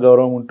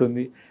 ఆత్మగౌరవం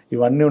ఉంటుంది,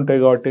 ఇవన్నీ ఉంటాయి.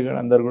 కాబట్టి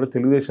అందరు కూడా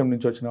తెలుగుదేశం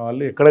నుంచి వచ్చిన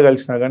వాళ్ళు ఎక్కడ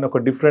కలిసినా కానీ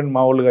ఒక డిఫరెంట్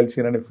మా వాళ్ళు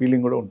కలిసిరనే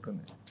ఫీలింగ్ కూడా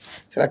ఉంటుంది.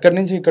 సరే, అక్కడి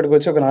నుంచి ఇక్కడికి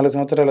వచ్చి ఒక 4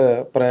 సంవత్సరాల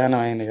ప్రయాణం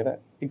అయింది కదా,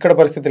 ఇక్కడ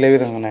పరిస్థితులు ఏ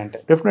విధంగా ఉన్నాయంటే?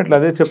 డెఫినెట్లీ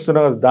అదే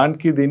చెప్తున్నా కదా,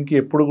 దానికి దీనికి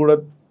ఎప్పుడు కూడా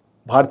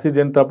భారతీయ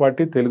జనతా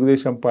పార్టీ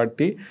తెలుగుదేశం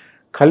పార్టీ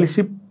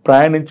కలిసి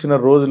ప్రయాణించిన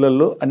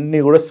రోజులలో అన్నీ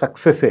కూడా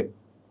సక్సెసే.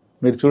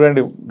 మీరు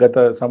చూడండి, గత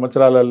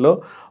సంవత్సరాలలో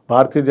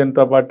భారతీయ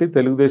జనతా పార్టీ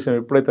తెలుగుదేశం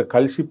ఎప్పుడైతే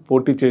కలిసి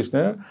పోటీ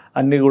చేసినా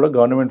అన్నీ కూడా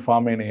గవర్నమెంట్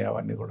ఫామ్ అయినాయి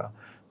అవన్నీ కూడా.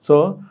 సో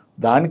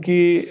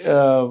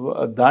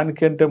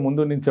దానికంటే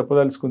ముందు నేను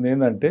చెప్పదలుచుకుంది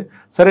ఏంటంటే,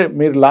 సరే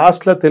మీరు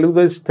లాస్ట్లో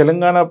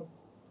తెలంగాణ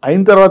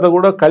అయిన తర్వాత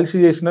కూడా కలిసి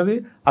చేసినది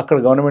అక్కడ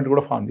గవర్నమెంట్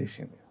కూడా ఫామ్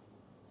చేసింది.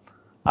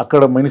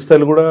 అక్కడ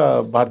మినిస్టర్లు కూడా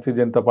భారతీయ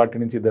జనతా పార్టీ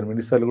నుంచి 2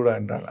 మినిస్టర్లు కూడా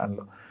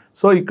అందులో.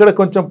 సో ఇక్కడ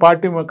కొంచెం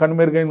పార్టీ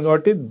కనుమెరుగైంది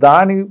కాబట్టి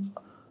దాని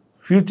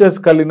ఫ్యూచర్స్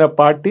కలిగిన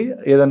పార్టీ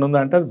ఏదైనా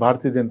ఉందంటే అది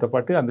భారతీయ జనతా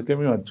పార్టీ. అందుకే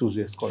మేము అది చూస్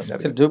చేసుకోవడం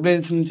జరిగింది.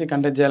 జూబ్లీహిల్స్ నుంచి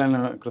కంటెస్ట్ చేయాలని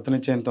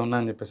కృతనిశ్చయంతో ఉన్నా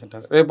అని చెప్పేసి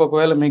అంటారు. రేపు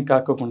ఒకవేళ మీకు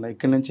కాకుండా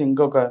ఇక్కడ నుంచి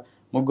ఇంకొక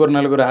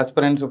 3-4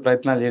 ఆస్పిరెంట్స్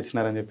ప్రయత్నాలు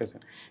చేస్తున్నారని చెప్పేసి,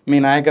 మీ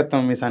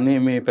నాయకత్వం,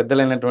 మీ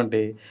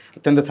పెద్దలైనటువంటి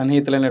అత్యంత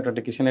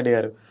సన్నిహితులైనటువంటి కిషన్ రెడ్డి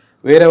గారు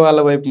వేరే వాళ్ళ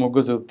వైపు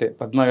మొగ్గు చూపితే,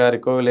 పద్మ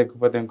గారికో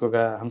లేకపోతే ఇంకొక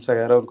హంస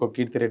గారో ఇంకో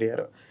కీర్తిరెడ్డి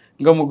గారు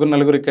ఇంకో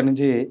 3-4 ఇక్కడ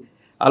నుంచి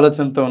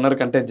ఆలోచనతో ఉన్నారు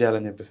కంటెస్ట్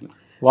చేయాలని చెప్పేసి.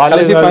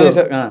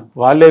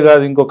 వాళ్ళే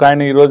కాదు, ఇంకొక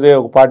ఆయన ఈరోజే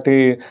ఒక పార్టీ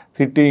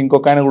తిట్టి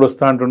ఇంకొక ఆయన కూడా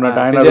వస్తా అంటున్నాడు.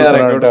 ఆయన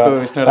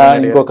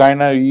ఇంకొక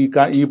ఆయన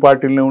ఈ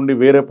పార్టీలో ఉండి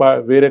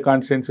వేరే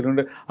కాన్స్టిట్యున్సీ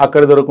నుండి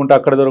అక్కడ దొరుకుంటే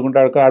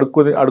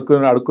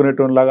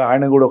అడుక్కునేటోలాగా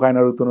ఆయన కూడా ఒక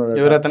ఆయన అడుగుతున్నాడు.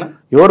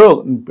 ఎవరో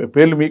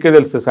పేర్లు మీకే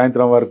తెలుస్తాయి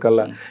సాయంత్రం వరకు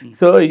కల్లా.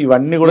 సో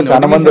ఇవన్నీ కూడా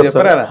చాలా మంది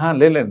వస్తారు.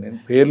 లేదు,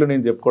 పేర్లు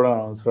నేను చెప్పుకోవడం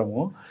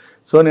అవసరము.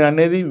 సో నేను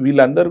అనేది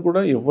వీళ్ళందరూ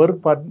కూడా ఎవరు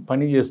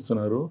పని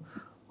చేస్తున్నారు,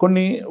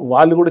 కొన్ని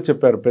వాళ్ళు కూడా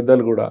చెప్పారు,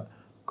 పెద్దలు కూడా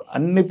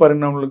అన్ని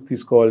పరిణామాలకు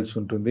తీసుకోవాల్సి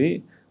ఉంటుంది.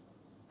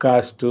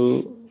 కాస్ట్,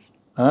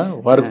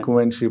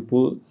 వర్క్మెన్షిప్,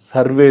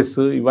 సర్వేస్,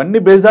 ఇవన్నీ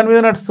బేస్డ్ దాని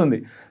మీద నడుస్తుంది.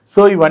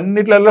 సో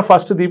ఇవన్నిట్లలో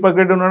ఫస్ట్ దీపక్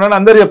రెడ్డి ఉన్నాడని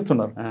అందరు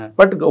చెప్తున్నారు.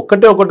 బట్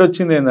ఒకటి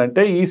వచ్చింది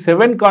ఏంటంటే, ఈ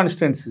 7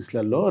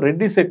 కాన్స్టిట్యున్సీస్లలో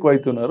రెడ్డిస్ ఎక్కువ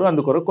అవుతున్నారు.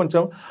 అందుకొరకు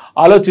కొంచెం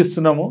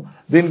ఆలోచిస్తున్నాము.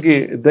 దానికి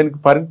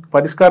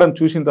పరిష్కారం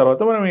చూసిన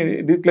తర్వాత మనం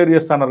డిక్లేర్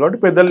చేస్తున్నారు.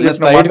 కాబట్టి పెద్దలు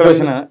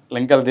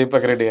లంకల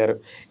దీపక్ రెడ్డి గారు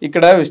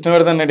ఇక్కడ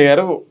విష్ణువర్ధన్ రెడ్డి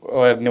గారు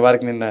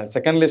వారికి నిన్న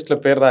సెకండ్ లిస్ట్లో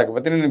పేరు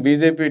రాకపోతే నేను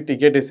బీజేపీ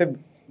టికెట్ ఇస్తే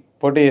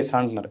పోటీ చేస్తా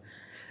అంటున్నారు.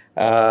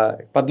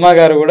 పద్మ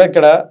గారు కూడా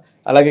ఇక్కడ,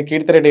 అలాగే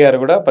కీర్తిరెడ్డి గారు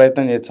కూడా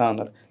ప్రయత్నం చేస్తూ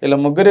ఉన్నారు. ఇలా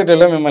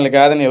ముగ్గురిలో మిమ్మల్ని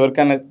కాదని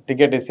ఎవరికైనా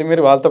టికెట్ ఇస్తే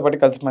మీరు వాళ్ళతో పాటు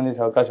కలిసి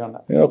పనిచేసే అవకాశం ఉందా?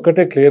 నేను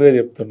ఒక్కటే క్లియర్గా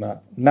చెప్తున్నా,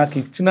 నాకు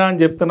ఇచ్చినా అని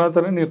చెప్తున్నా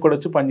నేను ఇక్కడ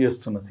వచ్చి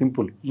పనిచేస్తున్నా.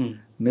 సింపుల్.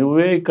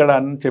 నువ్వే ఇక్కడ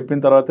అని చెప్పిన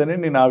తర్వాతనే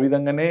నేను ఆ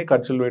విధంగానే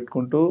ఖర్చులు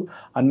పెట్టుకుంటూ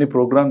అన్ని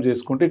ప్రోగ్రామ్స్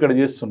చేసుకుంటూ ఇక్కడ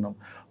చేస్తున్నాం.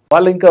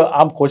 వాళ్ళు ఇంకా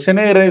ఆ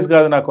క్వశ్చనే రైజ్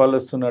కాదు నాకు వాళ్ళు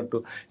వస్తున్నట్టు.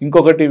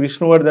 ఇంకొకటి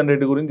విష్ణువర్ధన్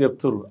రెడ్డి గురించి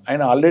చెప్తున్నారు.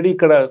 ఆయన ఆల్రెడీ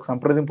ఇక్కడ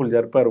సంప్రదింపులు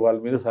జరిపారు, వాళ్ళ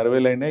మీద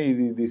సర్వేలు అయినాయి.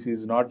 దిస్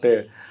ఈజ్ నాట్ ఏ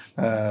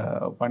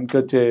పనికి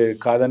వచ్చే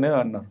కాదనే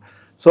అన్నారు.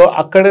 సో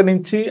అక్కడ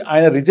నుంచి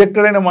ఆయన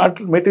రిజెక్టెడ్ అయిన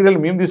మెటీరియల్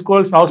మేము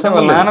తీసుకోవాల్సిన అవసరం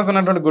లేదు.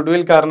 నాన్నకున్నటువంటి గుడ్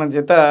విల్ కారణం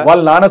చేత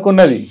వాళ్ళు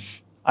నాన్నకున్నది.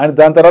 ఆయన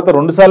దాని తర్వాత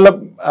 2 సార్లు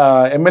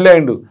ఎమ్మెల్యే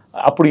అయిండు.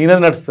 అప్పుడు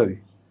ఈయనది నడుస్తుంది.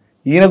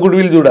 ఈయన గుడ్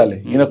విల్ చూడాలి,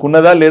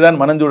 ఈయనకున్నదా లేదా అని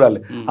మనం చూడాలి.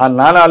 ఆ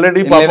నాన్న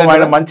ఆల్రెడీ పాపం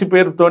ఆయన మంచి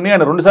పేరుతోని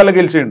ఆయన 2 సార్లు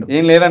గెలిచిండు.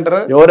 ఏం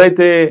లేదంటారా?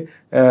 ఎవరైతే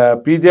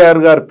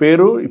పీజేఆర్ గారి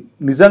పేరు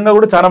నిజంగా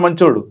కూడా చాలా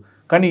మంచోడు,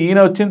 కానీ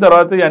ఈయన వచ్చిన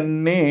తర్వాత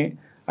అన్నీ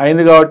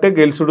అయింది కాబట్టి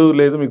గెలుచుడు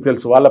లేదు. మీకు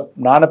తెలుసు వాళ్ళ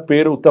నాన్న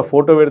పేరు ఉత్త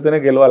ఫోటో పెడితేనే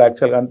గెలవాలి,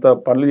 యాక్చువల్గా అంత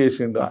పనులు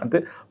చేసిండు, అంతే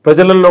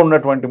ప్రజలలో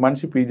ఉన్నటువంటి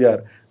మనిషి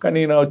పీజీఆర్. కానీ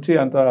ఈయన వచ్చి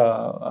అంత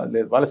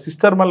లేదు. వాళ్ళ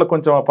సిస్టర్ మళ్ళీ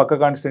కొంచెం ఆ పక్క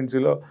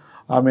కాన్స్టిట్యున్సీలో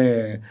ఆమె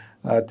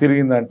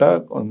తిరిగిందంట,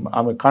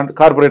 ఆమె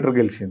కార్పొరేటర్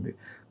గెలిచింది.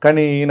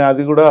 కానీ ఈయన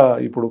అది కూడా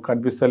ఇప్పుడు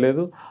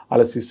కనిపిస్తలేదు.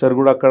 వాళ్ళ సిస్టర్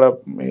కూడా అక్కడ,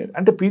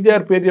 అంటే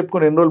పీజీఆర్ పేరు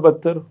చెప్పుకొని ఎన్ని రోజులు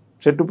బతుతారు?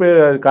 చెట్టు పేరు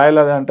అది కాయలు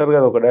అది అంటారు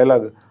కదా ఒక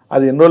డైలాగ్,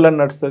 అది ఎన్ని రోజులు అని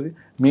నడుస్తుంది?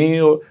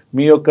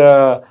 మీ యొక్క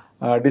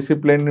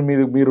డిసిప్లిన్,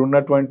 మీరు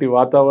ఉన్నటువంటి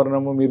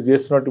వాతావరణము, మీరు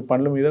చేస్తున్నటువంటి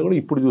పనుల మీద కూడా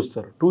ఇప్పుడు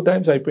చూస్తారు. 2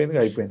 times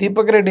అయిపోయింది.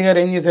 దీపక్ రెడ్డి గారు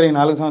ఏం చేశారు ఈ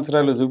 4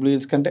 సంవత్సరాలు జూబ్లీ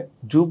హిల్స్ కంటే?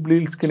 జూబ్లీ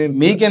హిల్స్కి నేను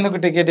మీకెందుకు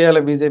టికెట్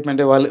ఇవ్వాలి బీజేపీ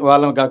అంటే?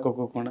 వాళ్ళని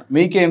కాకోకుండా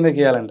మీకే ఎందుకు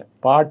ఇవ్వాలంటే?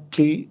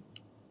 పార్టీ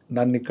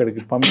నన్ను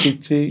ఇక్కడికి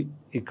పంపించి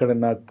ఇక్కడ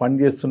నాకు పని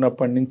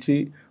చేస్తున్నప్పటి నుంచి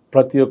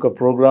ప్రతి ఒక్క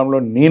ప్రోగ్రాంలో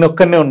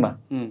నేనొక్కనే ఉన్నా.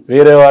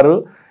 వేరే వారు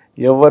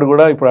ఎవరు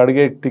కూడా ఇప్పుడు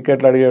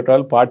టికెట్లు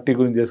అడిగేవాళ్ళు పార్టీ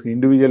గురించి చేసుకుని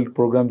ఇండివిజువల్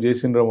ప్రోగ్రామ్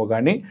చేసినరేమో,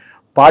 కానీ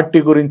పార్టీ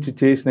గురించి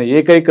చేసిన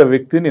ఏకైక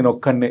వ్యక్తి నేను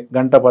ఒక్కనే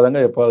గంట పదంగా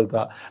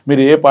చెప్పగలుగుతా.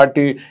 మీరు ఏ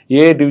పార్టీ,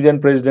 ఏ డివిజన్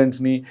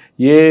ప్రెసిడెంట్స్ని,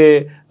 ఏ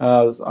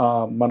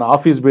మన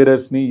ఆఫీస్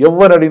బేరర్స్ని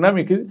ఎవరు అడిగినా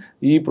మీకు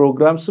ఈ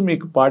ప్రోగ్రామ్స్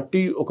మీకు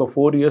పార్టీ ఒక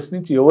 4 years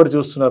నుంచి ఎవరు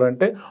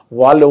చూస్తున్నారంటే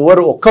వాళ్ళు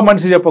ఎవరు ఒక్క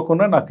మనిషి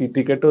చెప్పకుండా నాకు ఈ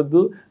టికెట్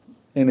వద్దు.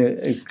 నేను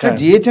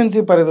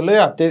జిహెచ్ఎంసీ పరిధిలో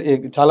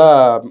చాలా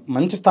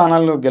మంచి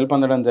స్థానాలను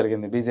గెలుపొందడం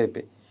జరిగింది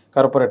బీజేపీ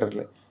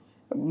కార్పొరేటర్లు.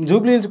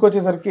 జూబ్లీ హిల్స్కి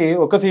వచ్చేసరికి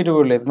ఒక సీటు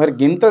కూడా లేదు. మరి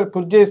గింత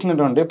కృషి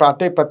చేసినటువంటి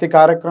పార్టీ ప్రతి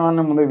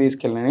కార్యక్రమాన్ని ముందుకు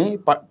తీసుకెళ్ళని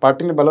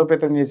పార్టీని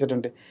బలోపేతం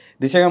చేసేటువంటి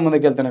దిశగా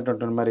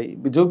ముందుకెళ్తున్నటువంటి మరి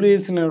జూబ్లీ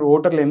హిల్స్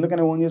ఓటర్లు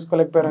ఎందుకని ఓన్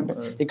చేసుకోలేకపోయారంటే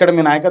ఇక్కడ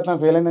మీ నాయకత్వం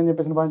ఫెయిల్ అయిందని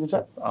చెప్పేసి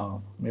భావించా?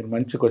 మీరు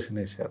మంచి క్వశ్చన్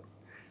వేశారు.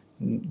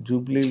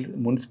 జూబ్లీ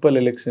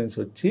మున్సిపల్ ఎలక్షన్స్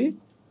వచ్చి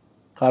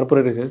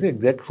కార్పొరేట్ ఎలక్షన్స్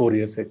ఎగ్జాక్ట్ 4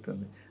 years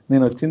అవుతుంది.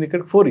 నేను వచ్చింది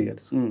ఇక్కడికి 4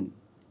 years.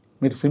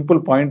 మీరు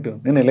సింపుల్ పాయింట్,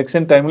 నేను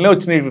ఎలక్షన్ టైంలో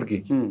వచ్చినాయి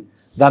ఇక్కడికి.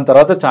 దాని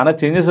తర్వాత చాలా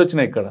చేంజెస్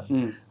వచ్చినాయి ఇక్కడ.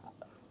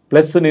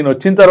 ప్లస్ నేను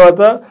వచ్చిన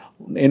తర్వాత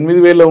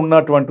 8,000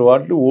 ఉన్నటువంటి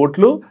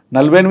ఓట్లు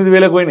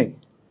 48,000 పోయినాయి.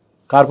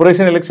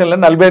 కార్పొరేషన్ ఎలక్షన్లో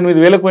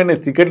 48,000 పోయినాయి.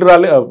 టికెట్లు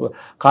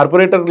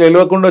కార్పొరేటర్లు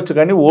గెలవకుండా వచ్చు,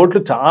 కానీ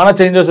ఓట్లు చాలా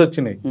చేంజెస్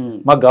వచ్చినాయి.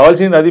 మాకు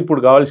కావాల్సింది అది,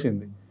 ఇప్పుడు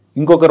కావాల్సింది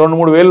ఇంకొక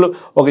 2-3 వేలు,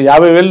 ఒక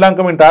 50,000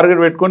 దాకా మేము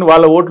టార్గెట్ పెట్టుకొని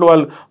వాళ్ళ ఓట్లు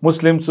వాళ్ళు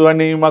ముస్లిమ్స్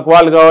అని మాకు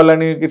వాళ్ళు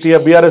కావాలని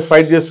బీఆర్ఎస్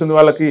ఫైట్ చేస్తుంది,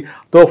 వాళ్ళకి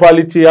తోఫాలు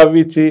ఇచ్చి అవి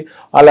ఇచ్చి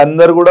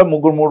వాళ్ళందరూ కూడా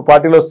 3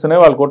 పార్టీలు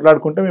వస్తున్నాయి, వాళ్ళు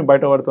కొట్లాడుకుంటే మేము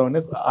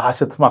బయటపడతామని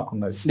ఆశతో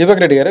మాకున్నది.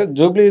 దీపక్ రెడ్డి గారు,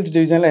 జూబ్లీ హిల్స్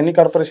డివిజన్లో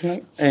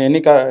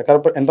ఎంతమంది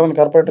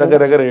కార్పొరేటర్?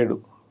 దగ్గర 7.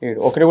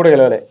 ఒకటి కూడా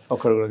గెలవలే.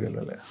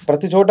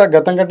 ప్రతి చోట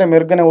గతం కంటే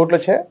మెరుగ్గానే ఓట్లు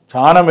వచ్చాయి,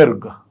 చాలా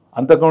మెరుగ్గా.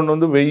 అంతకుండా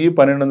ముందు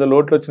 1,000-1,200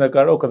 ఓట్లు వచ్చిన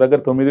కాడ ఒక దగ్గర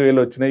 9,000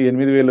 వచ్చినాయి,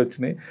 8,000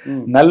 వచ్చినాయి,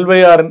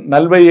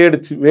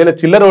 46,000-47,000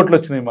 చిల్లర ఓట్లు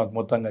వచ్చినాయి మాకు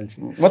మొత్తం కలిసి.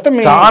 మొత్తం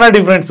చాలా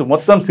డిఫరెన్స్.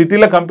 మొత్తం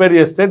సిటీలో కంపేర్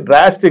చేస్తే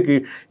డ్రాస్టిక్.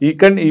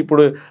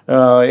 ఇప్పుడు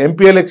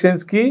ఎంపీ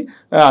ఎలక్షన్స్కి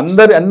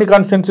అన్ని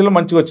కాన్స్టిట్యున్సీలో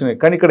మంచిగా వచ్చినాయి,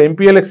 కానీ ఇక్కడ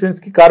ఎంపీ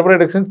ఎలక్షన్స్కి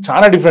కార్పొరేట్ ఎలక్షన్స్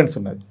చాలా డిఫరెన్స్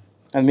ఉన్నది.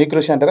 అది మీ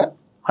కృషి అంటారా?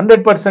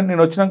 100%.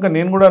 నేను వచ్చినాక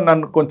నేను కూడా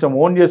నన్ను కొంచెం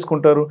ఓన్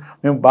చేసుకుంటారు.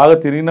 మేము బాగా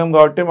తిరిగినాం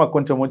కాబట్టి మాకు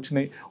కొంచెం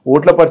వచ్చినాయి.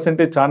 ఓట్ల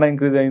పర్సెంటేజ్ చాలా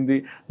ఇంక్రీజ్ అయింది.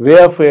 వే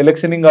ఆఫ్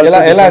ఎలక్షనింగ్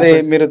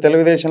మీరు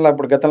తెలుగుదేశంలో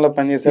అప్పుడు గతంలో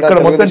పనిచేశారు. ఇక్కడ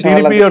మొత్తం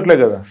టీడీపీ ఓట్లే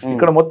కదా,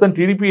 ఇక్కడ మొత్తం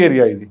టీడీపీ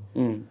ఏరియా ఇది.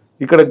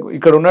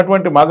 ఇక్కడ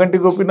ఉన్నటువంటి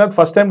మాగంటి గోపీనాథ్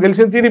ఫస్ట్ టైం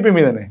గెలిచింది టీడీపీ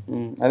మీదనే.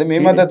 అది మీ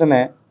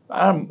మద్దతునే.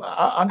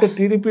 అంటే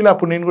టీడీపీలో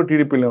అప్పుడు నేను కూడా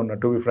టీడీపీలో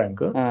ఉన్నా, టు బి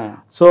ఫ్రాంక్.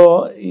 సో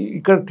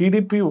ఇక్కడ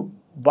టీడీపీ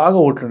బాగా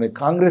ఓట్లు ఉన్నాయి.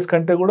 కాంగ్రెస్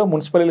కంటే కూడా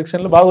మున్సిపల్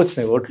ఎలక్షన్లో బాగా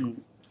వచ్చినాయి ఓట్లు.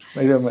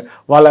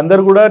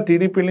 వాళ్ళందరూ కూడా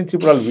టీడీపీ నుంచి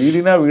ఇప్పుడు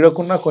వాళ్ళు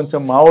వీడకున్నా కొంచెం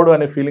మావోడు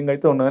అనే ఫీలింగ్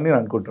అయితే ఉన్నదని నేను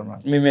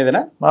అనుకుంటున్నాను. మీ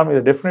మీదనా? మా మీద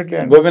డెఫినెట్లీ.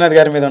 గోపీనాథ్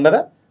గారి మీద ఉండదా?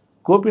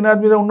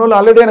 గోపీనాథ్ మీద ఉన్న వాళ్ళు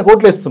ఆల్రెడీ ఆయన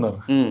ఓట్లు వేస్తున్నారు.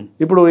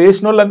 ఇప్పుడు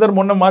వేసిన వాళ్ళందరూ,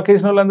 మొన్న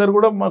మాకేసిన వాళ్ళందరూ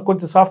కూడా మాకు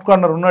కొంచెం సాఫ్ట్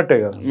కార్నర్ ఉన్నట్టే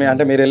కదా.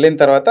 అంటే మీరు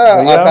వెళ్ళిన తర్వాత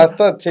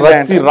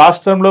ప్రతి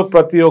రాష్ట్రంలో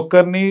ప్రతి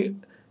ఒక్కరిని,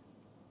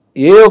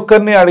 ఏ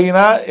ఒక్కరిని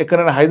అడిగినా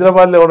ఎక్కడైనా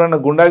హైదరాబాద్లో ఎవరైనా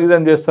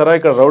గుండాగిజం చేస్తారా,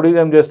 ఇక్కడ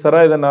రౌడీజం చేస్తారా,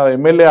 ఏదైనా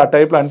ఎమ్మెల్యే ఆ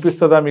టైప్లో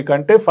అనిపిస్తుందా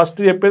మీకంటే ఫస్ట్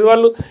చెప్పేది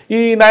వాళ్ళు ఈ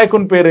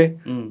నాయకుని పేరే,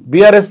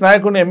 బీఆర్ఎస్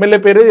నాయకుని ఎమ్మెల్యే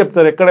పేరే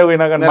చెప్తారు ఎక్కడ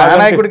పోయినా. కానీ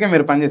నాయకుడికి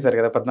మీరు పనిచేశారు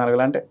కదా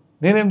 14 అంటే?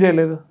 నేనేం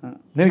చేయలేదు.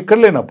 నేను ఇక్కడ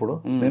లేనప్పుడు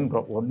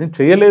నేను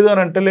చేయలేదు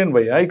అని అంటలేను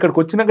భయ్యా. ఇక్కడికి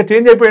వచ్చినాక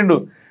చేంజ్ అయిపోయిండు.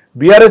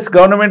 బీఆర్ఎస్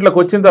గవర్నమెంట్లోకి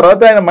వచ్చిన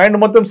తర్వాత ఆయన మైండ్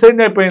మొత్తం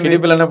చేంజ్ అయిపోయింది.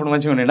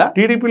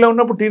 టీడీపీలో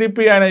ఉన్నప్పుడు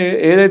టీడీపీ ఆయన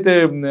ఏదైతే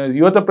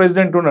యువత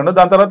ప్రెసిడెంట్ ఉన్నాడో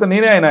దాని తర్వాత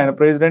నేనే ఆయన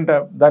ప్రెసిడెంట్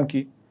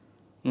దానికి.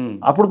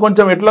 అప్పుడు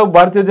కొంచెం ఎట్లా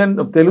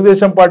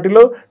తెలుగుదేశం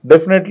పార్టీలో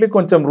డెఫినెట్లీ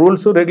కొంచెం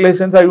రూల్స్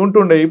రెగ్యులేషన్స్ అవి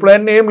ఉంటుండే. ఇప్పుడు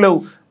అన్నీ ఏం లేవు,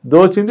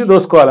 దోచింది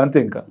దోసుకోవాలి అంతే.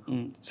 ఇంకా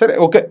సరే,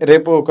 ఓకే.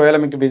 రేపు ఒకవేళ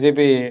మీకు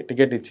బీజేపీ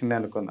టికెట్ ఇచ్చింది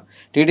అనుకుందాం,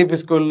 టీడీపీ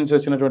స్కూల్ నుంచి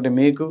వచ్చినటువంటి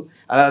మీకు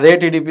అదే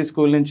టీడీపీ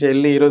స్కూల్ నుంచి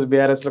వెళ్ళి ఈరోజు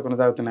బీఆర్ఎస్లో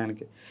కొనసాగుతున్న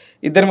ఆయనకి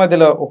ఇద్దరి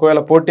మధ్యలో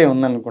ఒకవేళ పోటీ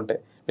ఉందనుకుంటే,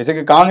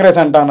 బేసిక్గా కాంగ్రెస్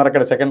అంటా ఉన్నారు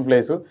అక్కడ 2nd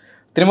ప్లేసు,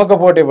 త్రిముఖ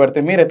పోటీ పడితే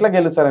మీరు ఎట్లా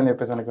గెలుస్తారని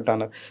చెప్పేసి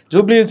అనుకుంటున్నారు?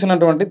 జూబ్లీ హిల్స్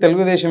ఉన్నటువంటి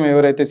తెలుగుదేశం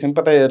ఎవరైతే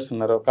సింపథైజర్స్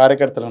ఉన్నారో,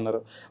 కార్యకర్తలు ఉన్నారో,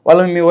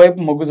 వాళ్ళు మీ వైపు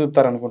మొగ్గు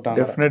చూపుతారనుకుంటాను.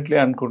 డెఫినెట్లీ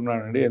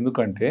అనుకుంటున్నానండి.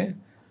 ఎందుకంటే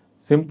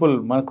సింపుల్,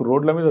 మనకు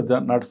రోడ్ల మీద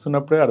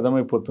నడుస్తున్నప్పుడే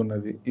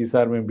అర్థమైపోతున్నది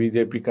ఈసారి మేము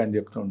బీజేపీకి అని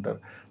చెప్తూ ఉంటారు.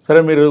 సరే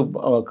మీరు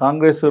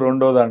కాంగ్రెస్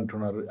రెండోది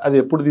అంటున్నారు, అది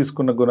ఎప్పుడు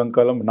తీసుకున్న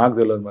గుణంకాలం నాకు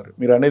తెలియదు, మరి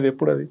మీరు అనేది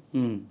ఎప్పుడు అది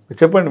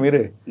చెప్పండి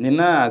మీరే.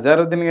 నిన్న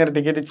అజారుద్దీన్ గారు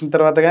టికెట్ ఇచ్చిన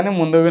తర్వాత కానీ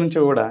ముందు గురించి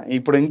కూడా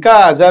ఇప్పుడు ఇంకా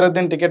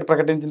అజారుద్దీన్ టికెట్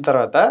ప్రకటించిన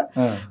తర్వాత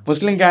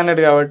ముస్లిం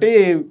క్యాండిడేట్ కాబట్టి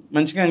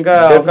మంచిగా ఇంకా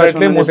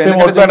ముస్లిం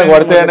ఓట్లు ఆయనకు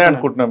పడతాయని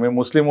అనుకుంటున్నాం మేము,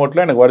 ముస్లిం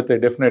ఓట్లు ఆయనకు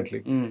పడతాయి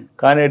డెఫినెట్లీ.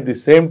 కానీ అట్ ది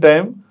సేమ్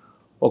టైం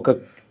ఒక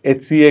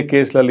హెచ్సిఏ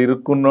కేసులలో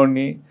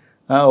ఇరుక్కున్నోడిని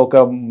ఒక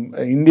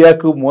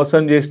ఇండియాకు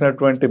మోసం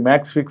చేసినటువంటి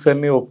మ్యాక్స్ ఫిక్స్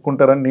అన్ని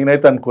ఒప్పుకుంటారని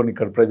నేనైతే అనుకోను.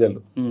 ఇక్కడ ప్రజలు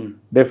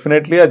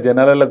డెఫినెట్లీ ఆ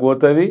జనాలకు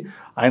పోతుంది.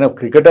 ఆయన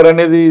క్రికెటర్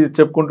అనేది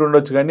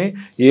చెప్పుకుంటుండొచ్చు, కానీ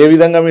ఏ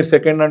విధంగా మీరు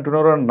సెకండ్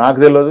అంటున్నారో నాకు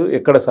తెలియదు.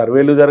 ఎక్కడ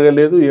సర్వేలు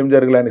జరగలేదు, ఏం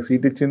జరగలేదు. ఆయనకు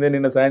సీట్ ఇచ్చిందే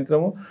నిన్న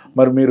సాయంత్రము.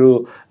 మరి మీరు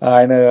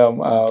ఆయన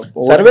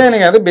సర్వే అని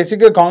కాదు,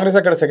 బేసిక్గా కాంగ్రెస్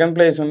అక్కడ సెకండ్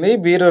ప్లేస్ ఉంది.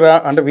 వీరు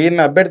అంటే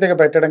వీరిని అభ్యర్థిగా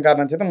పెట్టడం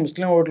కారణం చేత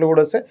ముస్లిం ఓట్లు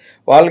కూడా వస్తే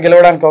వాళ్ళు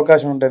గెలవడానికి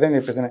అవకాశం ఉంటుంది అని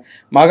చెప్పేసి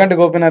మాగంటి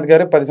గోపీనాథ్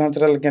గారు 10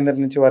 సంవత్సరాల కింద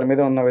నుంచి వారి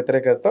మీద ఉన్న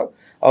వ్యతిరేకతతో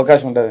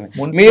అవకాశం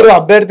ఉంటుంది. మీరు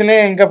అభ్యర్థినే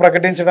ఇంకా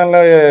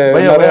ప్రకటించడంలో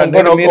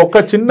ఒక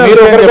చిన్న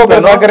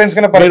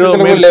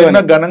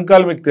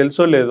గణాంకాలు మీకు తెలుసో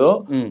లేదో,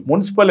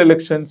 మున్సిపల్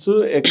ఎలక్షన్స్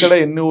ఎక్కడ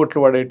ఎన్ని ఓట్లు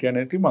పడేటి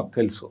అనేది మాకు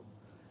తెలుసు.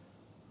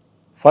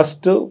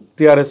 ఫస్ట్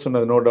టీఆర్ఎస్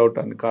ఉన్నది, నో డౌట్,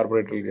 అన్ని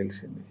కార్పొరేటర్లు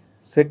గెలిచింది.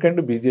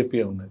 సెకండ్ బీజేపీ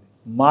ఉన్నది.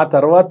 మా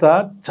తర్వాత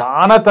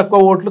చాలా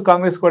తక్కువ ఓట్లు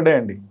కాంగ్రెస్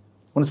పడ్డాయండి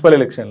మున్సిపల్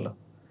ఎలక్షన్లో.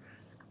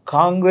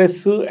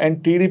 కాంగ్రెస్ అండ్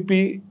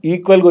టీడీపీ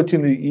ఈక్వల్గా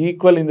వచ్చింది.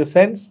 Equal in the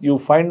sense you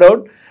find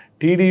out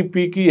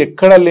టీడీపీకి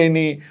ఎక్కడ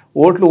లేని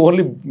ఓట్లు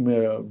ఓన్లీ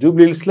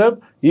జూబ్లీ హిల్స్లో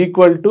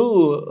ఈక్వల్ టు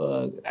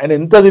ఆయన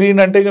ఎంత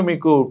తిరిగిందంటే ఇక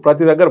మీకు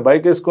ప్రతి దగ్గర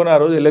బైక్ వేసుకొని ఆ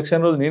రోజు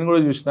ఎలక్షన్ రోజు నేను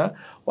కూడా చూసిన,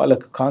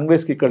 వాళ్ళకి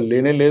కాంగ్రెస్కి ఇక్కడ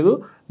లేనే లేదు.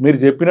 మీరు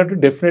చెప్పినట్టు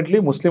డెఫినెట్లీ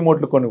ముస్లిం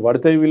ఓట్లు కొన్ని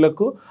పడతాయి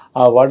వీళ్ళకు.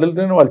 ఆ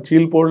వార్డులతోనే వాళ్ళు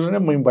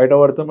చీలిపోవడమే మేము బయట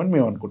పడతామని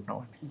మేము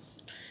అనుకుంటున్నామండి.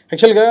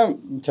 యాక్చువల్గా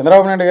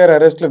చంద్రబాబు నాయుడు గారి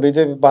అరెస్ట్లో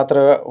బీజేపీ పాత్ర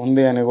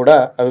ఉంది అని కూడా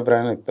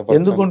అభిప్రాయాన్ని వ్యక్తపరుస్తారు.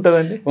 ఎందుకు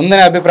ఉంటుందండి?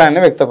 ఉందనే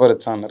అభిప్రాయాన్ని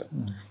వ్యక్తపరుస్తా ఉన్నారు.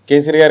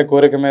 కేసీఆర్ గారి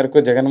కోరిక మేరకు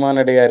జగన్మోహన్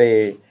రెడ్డి గారి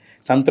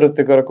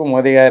సంతృప్తి కొరకు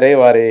మోదీ గారే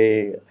వారి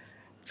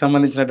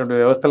సంబంధించినటువంటి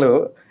వ్యవస్థలు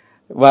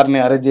వారిని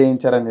అరెస్ట్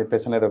చేయించారని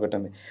చెప్పేసి అనేది ఒకటి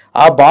ఉంది.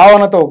 ఆ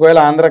భావనతో ఒకవేళ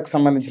ఆంధ్రాకి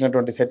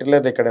సంబంధించినటువంటి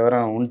సెటిలర్ ఇక్కడ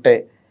ఎవరైనా ఉంటే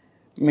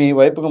మీ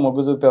వైపుకు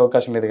మొగ్గు చూపే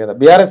అవకాశం లేదు కదా.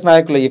 బీఆర్ఎస్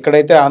నాయకులు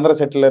ఎక్కడైతే ఆంధ్ర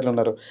సెటిలర్లు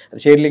ఉన్నారో,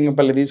 అది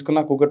షేర్లింగంపల్లి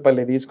తీసుకున్నా,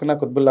 కూకట్పల్లి తీసుకున్నా,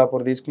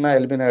 కుత్బుల్లాపూర్ తీసుకున్నా,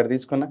 ఎల్బీ నగర్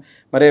తీసుకున్నా,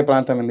 మరే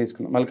ప్రాంతం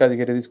తీసుకున్నా,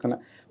 మల్కాజ్గిరి తీసుకున్నా,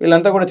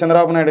 వీళ్ళంతా కూడా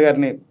చంద్రబాబు నాయుడు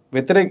గారిని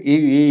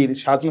ఈ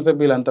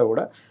శాసనసభ్యులంతా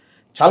కూడా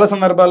చాలా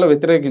సందర్భాల్లో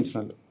వ్యతిరేకించిన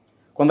వాళ్ళు.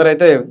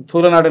 కొందరైతే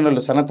తూలనాడిన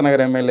వాళ్ళు, సనత్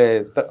నగర్ ఎమ్మెల్యే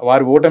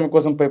వారి ఓటమి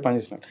కోసం పోయి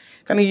పనిచేసినారు.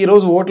 కానీ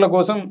ఈరోజు ఓట్ల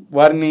కోసం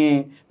వారిని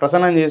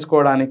ప్రసన్నం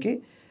చేసుకోవడానికి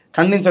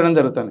ఖండించడం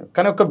జరుగుతుంది.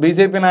 కానీ ఒక్క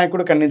బీజేపీ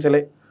నాయకుడు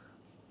ఖండించలే.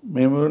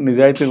 మేము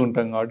నిజాయితీగా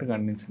ఉంటాం కాబట్టి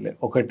ఖండించలే.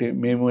 ఒకటి,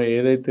 మేము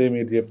ఏదైతే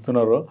మీరు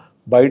చెప్తున్నారో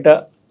బయట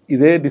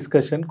ఇదే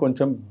డిస్కషన్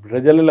కొంచెం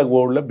ప్రజల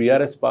గోడ్లో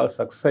బీఆర్ఎస్ బాగా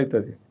సక్సెస్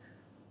అవుతుంది.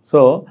 సో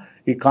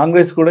ఈ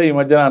కాంగ్రెస్ కూడా ఈ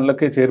మధ్యన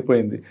అందులోకే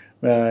చేరిపోయింది.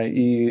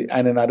 ఈ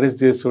ఆయనను అరెస్ట్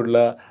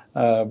చేసుడులా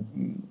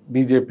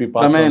బీజేపీ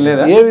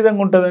ఏ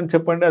విధంగా ఉంటుందని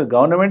చెప్పండి. అది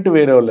గవర్నమెంట్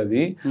వేరే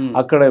వాళ్ళది,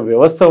 అక్కడ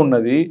వ్యవస్థ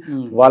ఉన్నది,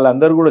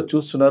 వాళ్ళందరూ కూడా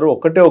చూస్తున్నారు.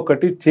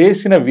 ఒకటి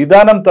చేసిన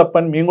విధానం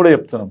తప్పని మేము కూడా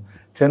చెప్తున్నాం.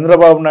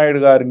 చంద్రబాబు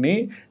నాయుడు గారిని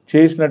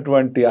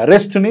చేసినటువంటి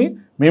అరెస్ట్ని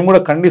మేము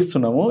కూడా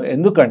ఖండిస్తున్నాము.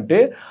 ఎందుకంటే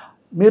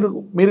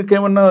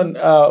మీరుకేమన్నా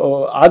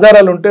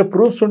ఆధారాలు ఉంటే,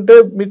 ప్రూఫ్స్ ఉంటే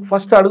మీకు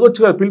ఫస్ట్ అడగొచ్చు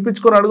కదా,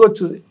 పిలిపించుకొని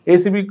అడగొచ్చు.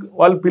 ఏసీబీ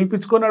వాళ్ళు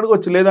పిలిపించుకొని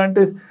అడగొచ్చు.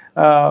 లేదంటే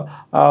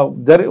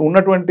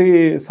ఉన్నటువంటి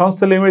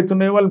సంస్థలు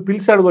ఏమవుతున్నాయో వాళ్ళని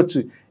పిలిచి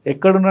అడగొచ్చు.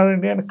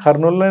 ఎక్కడున్నారండి ఆయన?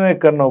 కర్నూలులోనే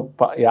ఎక్కడో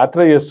యాత్ర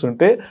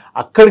చేస్తుంటే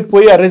అక్కడికి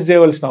పోయి అరెస్ట్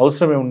చేయవలసిన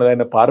అవసరం ఏమున్నది?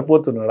 ఆయన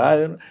పారిపోతున్నాడా?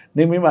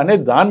 మేము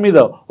అనేది దాని మీద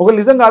ఒక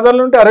నిజంగా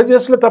ఆధారాలు ఉంటే అరెస్ట్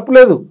చేస్తే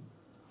తప్పులేదు.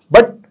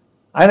 బట్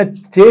ఆయన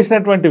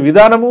చేసినటువంటి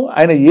విధానము,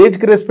 ఆయన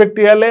ఏజ్కి రెస్పెక్ట్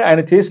ఇవ్వాలి,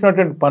 ఆయన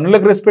చేసినటువంటి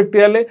పనులకు రెస్పెక్ట్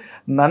ఇవ్వాలి.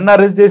 నన్ను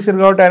అరెస్ట్ చేశారు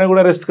కాబట్టి ఆయన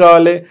కూడా అరెస్ట్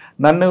కావాలి.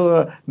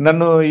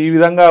 నన్ను ఈ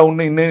విధంగా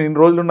ఇన్ని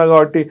రోజులు ఉన్నా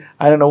కాబట్టి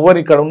ఆయన ఎవ్వరు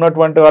ఇక్కడ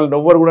ఉన్నటువంటి వాళ్ళు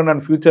ఎవ్వరు కూడా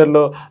నన్ను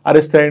ఫ్యూచర్లో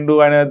అరెస్ట్ అయ్యిండు,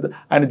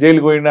 ఆయన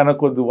జైలుకి పోయిండు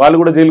అనకొద్దు. వాళ్ళు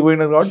కూడా జైలుకి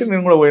పోయినారు కాబట్టి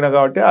నేను కూడా పోయినా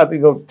కాబట్టి అది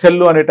ఇక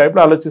చెల్లు అనే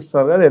టైప్లో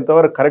ఆలోచిస్తున్నారు కదా.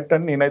 ఎంతవరకు కరెక్ట్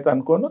అని నేనైతే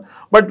అనుకోను.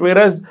 బట్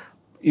వేరాజ్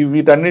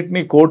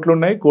వీటన్నిటినీ కోర్టులు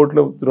ఉన్నాయి,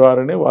 కోర్టుల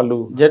ద్వారానే వాళ్ళు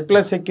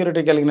Z+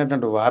 సెక్యూరిటీ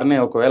కలిగినటువంటి వారిని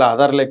ఒకవేళ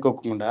ఆధారాలు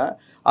ఎక్కువకుండా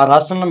ఆ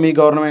రాష్ట్రంలో మీ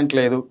గవర్నమెంట్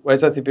లేదు,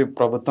 వైఎస్ఆర్సీపీ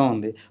ప్రభుత్వం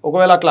ఉంది,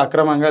 ఒకవేళ అట్లా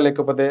అక్రమంగా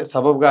లేకపోతే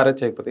సబబ్గా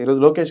అరెస్ట్ అయిపోతే,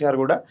 ఈరోజు లోకేష్ గారు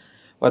కూడా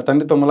వారి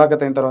తండ్రితో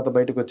ములాఖత్ అయిన తర్వాత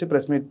బయటకు వచ్చి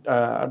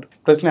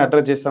ప్రెస్ని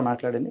అడ్రస్ చేస్తూ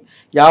మాట్లాడింది.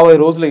 50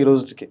 రోజులు ఈ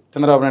రోజుకి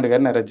చంద్రబాబు నాయుడు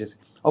గారిని అరెస్ట్ చేసి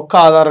ఒక్క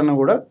ఆధారాన్ని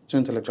కూడా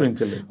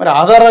చూపించలేదు. మరి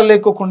ఆధారాలు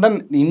లేకోకుండా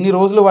ఇన్ని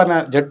రోజులు వారిని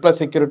Z+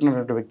 సెక్యూరిటీ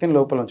ఉన్నటువంటి వ్యక్తిని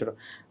లోపల ఉంచడం,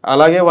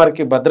 అలాగే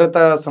వారికి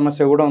భద్రతా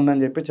సమస్య కూడా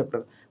ఉందని చెప్పి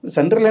చెప్పారు.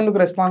 సెంట్రల్ ఎందుకు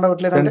రెస్పాండ్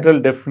అవ్వట్లేదు? సెంట్రల్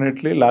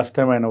డెఫినెట్లీ లాస్ట్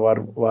టైం ఆయన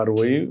వారు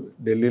పోయి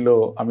ఢిల్లీలో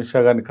అమిత్ షా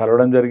గారిని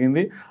కలవడం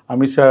జరిగింది.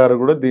 అమిత్ షా గారు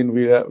కూడా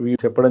దీన్ని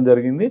చెప్పడం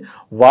జరిగింది.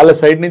 వాళ్ళ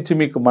సైడ్ నుంచి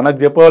మీకు మనకు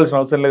చెప్పవలసిన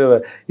అవసరం లేదు కదా,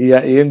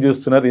 ఏం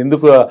చూస్తున్నారు,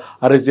 ఎందుకు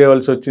అరెస్ట్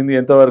చేయవలసి వచ్చింది,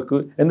 ఎంతవరకు.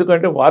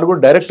 ఎందుకంటే వారు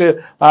కూడా డైరెక్ట్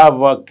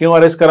క్యూ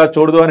అరెస్ట్ కరా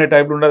చూడదు అనే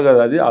టైప్లో ఉండదు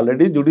కదా. అది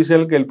ఆల్రెడీ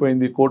జ్యుడిషియల్ లెవెల్కి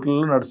వెళ్ళిపోయింది,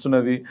 కోర్టులలో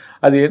నడుస్తున్నది.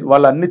 అది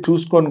వాళ్ళు అన్ని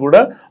చూసుకొని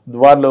కూడా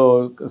వాళ్ళు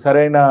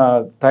సరైన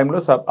టైంలో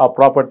ఆ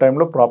ప్రాపర్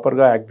టైంలో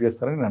ప్రాపర్గా యాక్ట్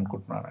చేస్తారని నేను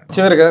అనుకుంటున్నాను.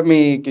 చివరిగా మీ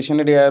కిషన్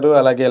రెడ్డి గారు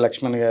అలాగే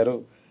లక్ష్మణ్ గారు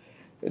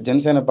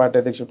జనసేన పార్టీ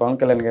అధ్యక్షుడు పవన్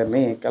కళ్యాణ్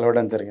గారిని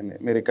కలవడం జరిగింది.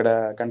 మీరు ఇక్కడ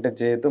కంటెస్ట్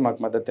చేయొద్దు, మాకు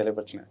మద్దతు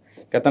తెలియపరిచిన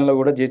గతంలో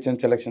కూడా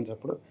జిహెచ్ఎంసీ ఎలక్షన్స్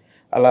అప్పుడు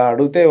అలా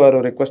అడిగితే వారు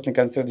రిక్వెస్ట్ని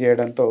కన్సిడర్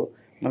చేయడంతో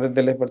మద్దతు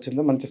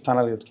తెలియపరిచిందో మంచి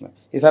స్థానాలు గెలుచుకున్నారు.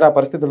 ఈసారి ఆ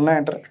పరిస్థితులు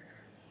ఉన్నాయంటారు?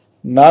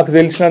 నాకు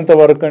తెలిసినంత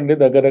వరకు అండి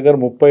దగ్గర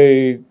 30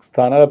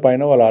 స్థానాల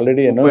పైన వాళ్ళు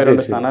ఆల్రెడీ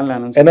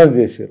అనౌన్స్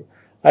చేశారు.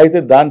 అయితే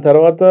దాని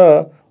తర్వాత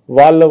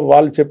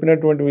వాళ్ళు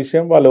చెప్పినటువంటి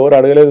విషయం వాళ్ళు ఎవరు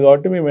అడగలేదు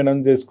కాబట్టి మేము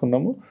అనౌన్స్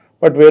చేసుకున్నాము.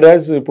 బట్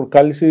వేరాజ్ ఇప్పుడు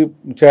కలిసి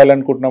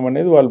చేయాలనుకుంటున్నాం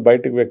అనేది వాళ్ళు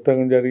బయటకు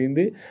వ్యక్తం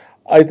జరిగింది.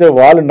 అయితే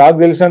వాళ్ళు నాకు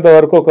తెలిసినంత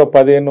వరకు ఒక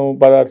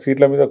 15-16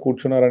 సీట్ల మీద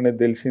కూర్చున్నారనేది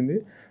తెలిసింది.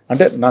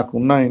 అంటే నాకు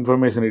ఉన్న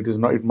information it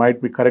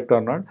might be correct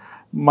or not.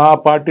 మా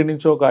పార్టీ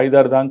నుంచి ఒక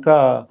 5-6 దాకా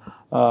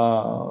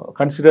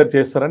కన్సిడర్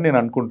చేస్తారని నేను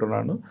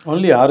అనుకుంటున్నాను.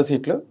 ఓన్లీ 6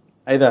 సీట్లు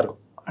 5-6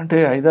 అంటే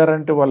 5-6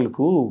 అంటే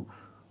వాళ్ళకు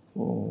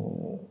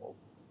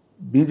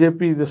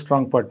BJP is a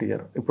strong party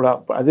year. ఇప్పుడు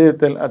అదే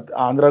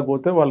ఆంధ్రాకి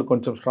పోతే వాళ్ళు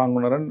కొంచెం స్ట్రాంగ్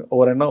ఉన్నారని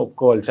ఎవరైనా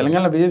ఒప్పుకోవాలి.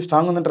 తెలంగాణ బీజేపీ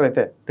స్ట్రాంగ్ ఉందంటారు.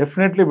 అయితే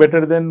definitely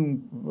better then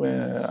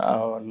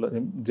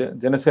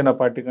Janasena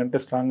party కంటే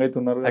స్ట్రాంగ్ అయితే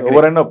ఉన్నారు,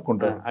 ఎవరైనా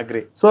ఒప్పుకుంటారు.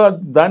 అగ్రీ. సో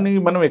దాన్ని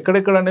మనం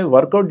ఎక్కడెక్కడ అనేది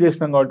వర్కౌట్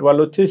చేసినాం కాబట్టి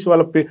వాళ్ళు వచ్చేసి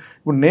వాళ్ళ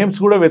ఇప్పుడు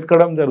నేమ్స్ కూడా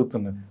వెతకడం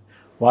జరుగుతున్నది.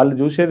 వాళ్ళు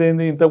చూసేది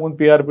ఏంది, ఇంతకుముందు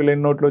పీఆర్పీలు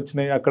ఎన్ని నోట్లు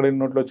వచ్చినాయి, అక్కడ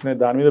ఎన్ని నోట్లు వచ్చినాయి,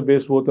 దాని మీద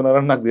బేస్డ్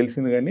పోతున్నారని నాకు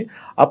తెలిసింది. కానీ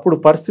అప్పుడు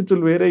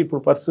పరిస్థితులు వేరే,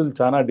 ఇప్పుడు పరిస్థితులు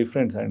చాలా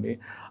డిఫరెన్స్ అండి.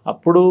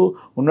 అప్పుడు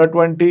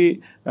ఉన్నటువంటి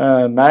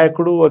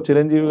నాయకుడు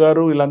చిరంజీవి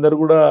గారు వీళ్ళందరూ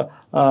కూడా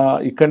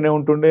ఇక్కడనే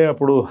ఉంటుండే,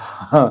 అప్పుడు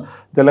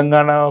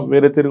తెలంగాణ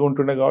వేరే తిరిగి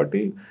ఉంటుండే.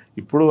 కాబట్టి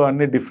ఇప్పుడు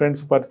అన్ని డిఫరెంట్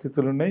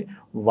పరిస్థితులు ఉన్నాయి.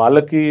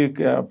 వాళ్ళకి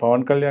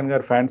పవన్ కళ్యాణ్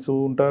గారు ఫ్యాన్స్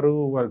ఉంటారు,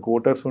 వాళ్ళకి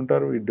ఓటర్స్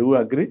ఉంటారు. ఈ డూ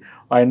అగ్రి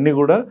అవన్నీ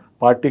కూడా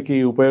పార్టీకి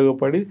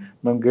ఉపయోగపడి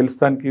మేము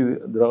గెలుస్తానికి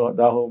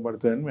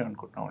దాహోపడుతుందని మేము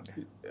అనుకుంటున్నామండి.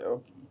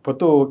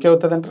 పొత్తు ఓకే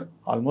అవుతుంది అంటారు?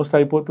 ఆల్మోస్ట్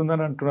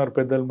అయిపోతుందని అంటున్నారు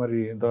పెద్దలు, మరి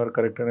ఎంతవరకు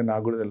కరెక్ట్ అని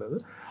నాకు కూడా తెలియదు.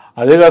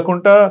 అదే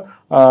కాకుండా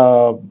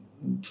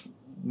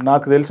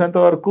నాకు తెలిసినంత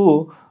వరకు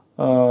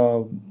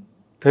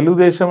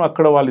తెలుగుదేశం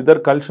అక్కడ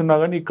వాళ్ళిద్దరు కలిసి ఉన్నా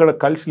కానీ ఇక్కడ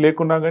కలిసి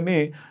లేకున్నా కానీ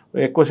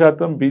ఎక్కువ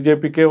శాతం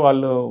బీజేపీకే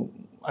వాళ్ళు,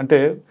 అంటే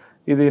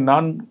ఇది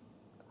నాన్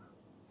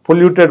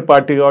పొల్యూటెడ్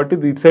పార్టీ కాబట్టి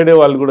ఇటు సైడే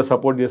వాళ్ళు కూడా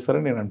సపోర్ట్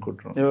చేస్తారని నేను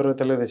అనుకుంటున్నాను. ఎవరు?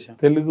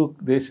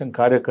 తెలుగుదేశం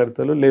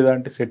కార్యకర్తలు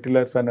లేదంటే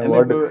సెటిలర్స్ అనే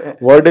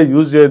వర్డే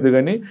యూజ్ చేయదు.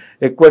 కానీ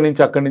ఎక్కువ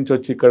నుంచి అక్కడి నుంచి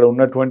వచ్చి ఇక్కడ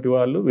ఉన్నటువంటి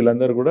వాళ్ళు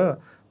వీళ్ళందరూ కూడా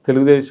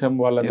తెలుగుదేశం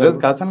వాళ్ళందరూ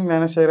కాసాని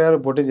జ్ఞానేశ్వర్ గారు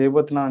పోటీ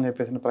చేయబోతున్నాం అని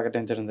చెప్పేసి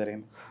ప్రకటించడం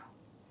జరిగింది.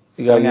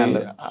 ఇక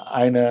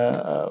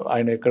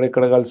ఆయన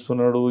ఎక్కడెక్కడ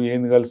కలుస్తున్నాడు,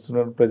 ఏంది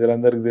కలుస్తున్నాడు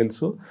ప్రజలందరికీ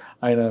తెలుసు.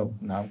 ఆయన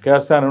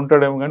నామకేస్తా అని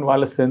ఉంటాడేమో కానీ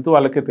వాళ్ళ స్ట్రెంత్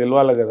వాళ్ళకే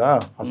తెలియాలి కదా.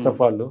 ఫస్ట్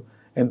ఆఫ్ ఆల్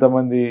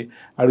ఎంతమంది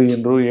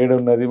అడిగినరు,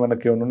 ఏడున్నది,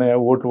 మనకి ఏమైనా ఉన్నాయా,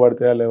 ఓట్లు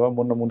పడతాయా లేవా,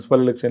 మొన్న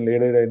మున్సిపల్ ఎలక్షన్లు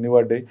ఎన్ని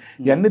పడ్డాయి,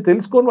 ఇవన్నీ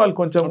తెలుసుకొని వాళ్ళు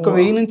కొంచెం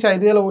 1000 నుంచి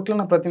 5000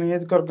 ఓట్ల ప్రతి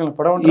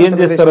నియోజకవర్గంలో ఏం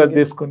చేస్తారో అది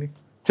చేసుకొని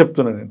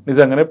చెప్తున్నాను నేను.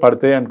 నిజంగానే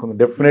పడతాయి అనుకుంది,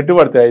 డెఫినెట్లీ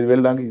పడతాయి,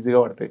 5000 దాకా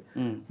ఈజీగా పడతాయి.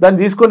 దాన్ని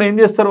తీసుకొని ఏం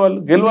చేస్తారు వాళ్ళు?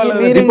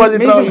 గెలవాలి.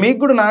 డిపాజిట్ మీకు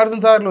కూడా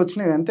నాగార్జున సాగర్లో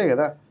వచ్చినవి అంతే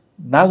కదా.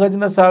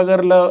 నాగార్జున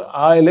సాగర్ లో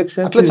ఆ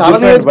ఎలక్షన్స్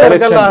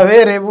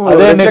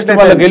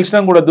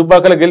గెలిచినాం కూడా,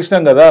 దుబ్బాకలో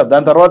గెలిచినాం కదా.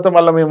 దాని తర్వాత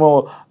మళ్ళీ మేము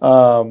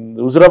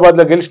హుజురాబాద్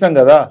లో గెలిచినాం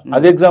కదా.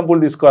 అది ఎగ్జాంపుల్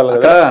తీసుకోవాలి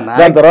కదా.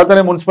 దాని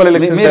తర్వాతనే మున్సిపల్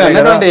ఎలక్షన్. మీరు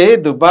అన్నటువంటి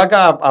దుబ్బాక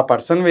ఆ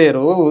పర్సన్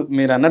వేరు,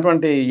 మీరు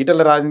అన్నటువంటి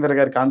ఈటెల రాజేందర్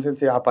గారి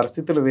కాన్స్టిట్యున్సీ ఆ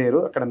పరిస్థితులు వేరు.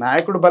 అక్కడ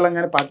నాయకుడు బలం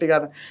కానీ పార్టీ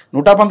కాదు.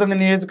 119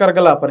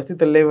 నియోజకవర్గాలు ఆ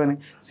పరిస్థితులు లేవని,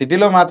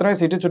 సిటీలో మాత్రమే,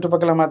 సిటీ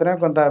చుట్టుపక్కల మాత్రమే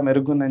కొంత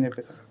మెరుగుందని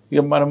చెప్పేసి.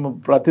 ఇక మనం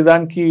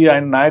ప్రతిదానికి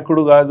ఆయన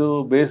నాయకుడు కాదు,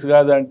 బేస్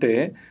కాదు అంటే,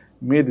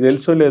 మీరు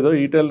తెలుసో లేదో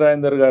ఈటెల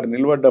రాజేందర్ గారు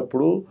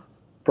నిలబడ్డప్పుడు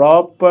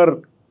ప్రాపర్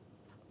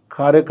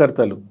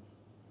కార్యకర్తలు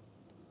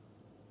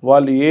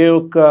వాళ్ళు ఏ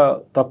ఒక్క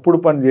తప్పుడు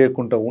పని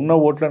చేయకుండా ఉన్న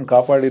ఓట్లను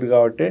కాపాడారు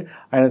కాబట్టి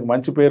ఆయనకు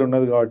మంచి పేరు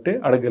ఉన్నది కాబట్టి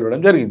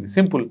అడగెలవడం జరిగింది.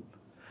 సింపుల్.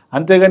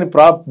 అంతేగాని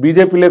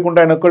బీజేపీ లేకుండా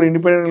ఆయన ఒక్కడు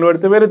ఇండిపెండెంట్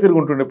నిలబడితే వేరే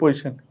తిరుగుంటుండే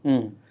position.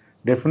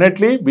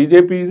 Definitely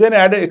BJP is an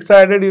extra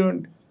added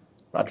event.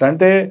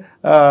 అట్లంటే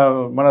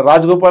మన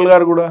రాజగోపాల్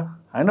గారు కూడా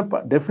ఆయన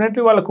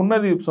డెఫినెట్లీ వాళ్ళకు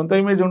ఉన్నది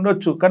సొంత ఇమేజ్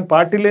ఉండొచ్చు, కానీ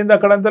పార్టీ లేనిది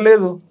అక్కడంతా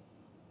లేదు.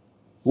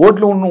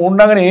 ఓట్లు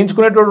ఉండగానే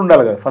వేయించుకునేటోడు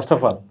ఉండాలి కదా ఫస్ట్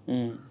ఆఫ్ ఆల్.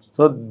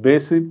 సో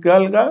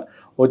బేసికల్గా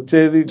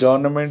వచ్చేది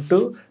government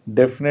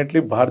definitely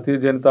Bharatiya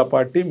Janata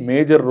party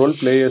major role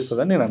play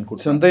చేస్తుందని నేను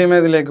అనుకుంటున్నాను. సొంత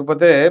ఇమేజ్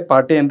లేకపోతే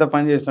పార్టీ ఎంత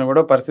పని చేసినా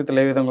కూడా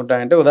పరిస్థితులు ఏ విధంగా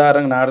ఉంటాయంటే,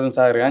 ఉదాహరణకు నాగార్జున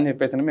సాగర్ అని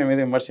చెప్పేసి మేము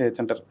మీద విమర్శ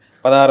చేస్తుంటారు.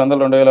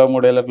 1600, 2000,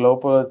 3000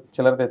 లోపు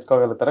చిల్లర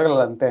తెచ్చుకోగలుగుతారు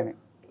కదా అంతే అని.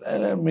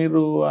 మీరు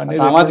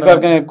సామాజిక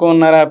వర్గం ఎక్కువ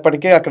ఉన్నారా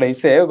అప్పటికే అక్కడ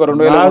ఇస్తే ఒక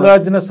 2000.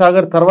 నాగార్జున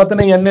సాగర్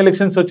తర్వాతనే ఎన్ని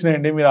ఎలక్షన్స్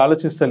వచ్చినాయండి, మీరు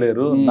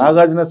ఆలోచిస్తలేరు.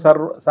 నాగార్జున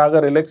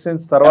సాగర్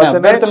ఎలక్షన్స్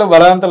తర్వాతనే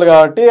బలవంతులు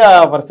కాబట్టి ఆ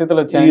పరిస్థితులు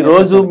వచ్చాయి. ఈ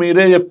రోజు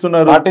మీరే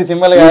చెప్తున్నారు, పార్టీ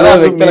సింబల్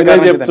మీరే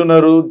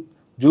చెప్తున్నారు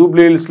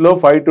జూబ్లీ హిల్స్ లో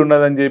ఫైట్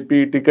ఉన్నదని చెప్పి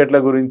టికెట్ల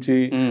గురించి.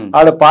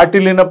 ఆడ పార్టీ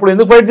లేనప్పుడు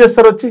ఎందుకు ఫైట్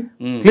చేస్తారు వచ్చి?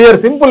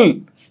 Clear simple.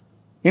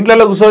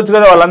 ఇంట్లో కూర్చోవచ్చు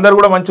కదా, వాళ్ళందరూ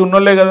కూడా మంచి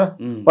ఉన్నోళ్ళే కదా,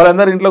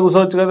 వాళ్ళందరూ ఇంట్లో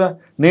కూర్చోవచ్చు కదా.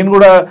 నేను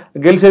కూడా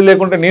గెలిచేది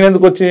లేకుంటే నేను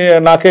ఎందుకు వచ్చి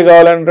నాకే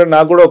కావాలంటే,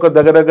 నాకు కూడా ఒక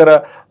దగ్గర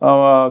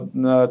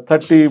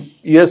 30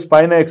 years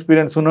పైన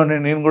ఎక్స్పీరియన్స్ ఉన్నాను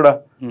నేను కూడా.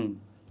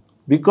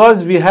 Because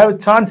we have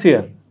chance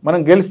here. మనం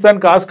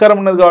గెలుస్తానికి ఆస్కారం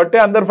ఉన్నది కాబట్టి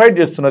అందరు ఫైట్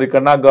చేస్తున్నారు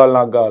ఇక్కడ నాకు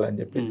కావాలని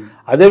చెప్పి.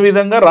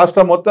 అదేవిధంగా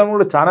రాష్ట్రం మొత్తం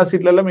కూడా చాలా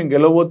సీట్లలో మేము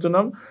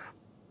గెలవబోతున్నాం.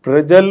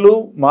 ప్రజలు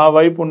మా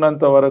వైపు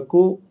ఉన్నంత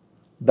వరకు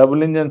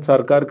డబుల్ ఇంజన్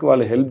సర్కార్కి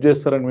వాళ్ళు హెల్ప్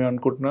చేస్తారని మేము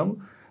అనుకుంటున్నాం.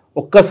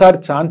 ఒక్కసారి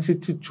ఛాన్స్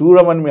ఇచ్చి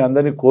చూడమని మేము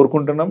అందరినీ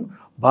కోరుకుంటున్నాం.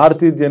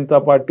 భారతీయ జనతా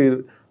పార్టీ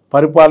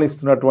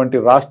పరిపాలిస్తున్నటువంటి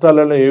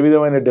రాష్ట్రాలలో ఏ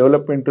విధమైన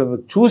డెవలప్మెంట్ ఉందో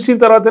చూసిన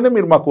తర్వాతనే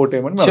మీరు మాకు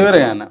ఓటేయమని.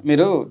 చివరిగా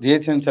మీరు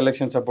జిహెచ్ఎంసీ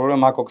ఎలక్షన్స్ అప్పుడు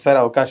మాకు ఒకసారి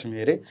అవకాశం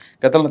ఇయ్యరి.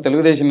 గతంలో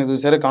తెలుగుదేశాన్ని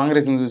చూశారు,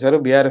 కాంగ్రెస్ని చూశారు,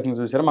 బీఆర్ఎస్ని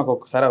చూశారు, మాకు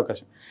ఒక్కసారి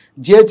అవకాశం.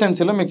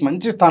 జిహెచ్ఎంసీలో మీకు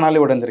మంచి స్థానాలు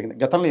ఇవ్వడం జరిగింది.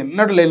 గతంలో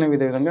ఎన్నడూ లేని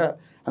విధంగా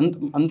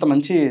అంత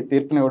మంచి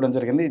తీర్పుని ఇవ్వడం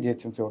జరిగింది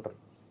జిహెచ్ఎంసీ ఓటర్.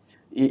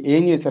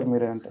 ఏం చేశారు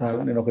మీరు అంటే?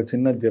 నేను ఒక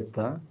చిన్నది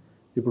చెప్తా.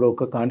 ఇప్పుడు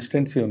ఒక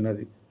కాన్స్టిట్యున్సీ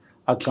ఉన్నది,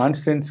 ఆ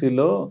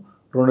కాన్స్టిట్యున్సీలో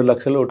 2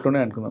 లక్షల ఓట్లునే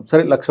అనుకుందాం,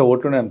 సరే 1,00,000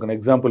 ఓట్లునే అనుకున్నాం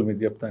ఎగ్జాంపుల్ మీకు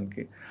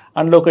చెప్తానికి.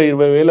 అందులో ఒక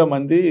 20,000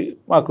 మంది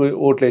మాకు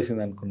ఓట్లు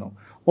వేసింది అనుకున్నాం,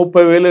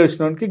 30,000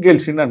 వేసినోడికి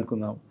గెలిచిండు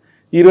అనుకుందాం.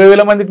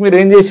 20,000 మందికి మీరు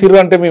ఏం చేసిర్రు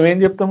అంటే మేము ఏం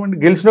చెప్తామండి,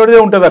 గెలిచినోడే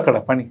ఉంటుంది అక్కడ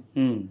పని.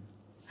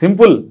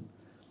 సింపుల్.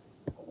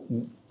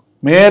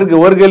 మేయర్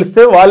ఎవరు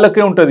గెలిస్తే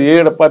వాళ్ళకే ఉంటుంది ఏ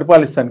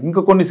పరిపాలిస్తానికి.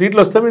 ఇంకా కొన్ని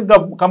సీట్లు వస్తే ఇంకా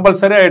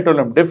కంపల్సరీ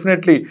అయ్యేటోళ్ళం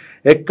డెఫినెట్లీ.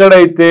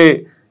 ఎక్కడైతే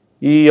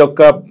ఈ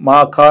యొక్క మా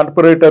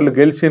కార్పొరేటర్లు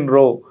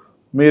గెలిచినరో,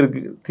 మీరు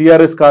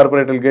టీఆర్ఎస్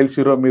కార్పొరేటర్లు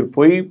గెలిచిరో, మీరు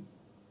పోయి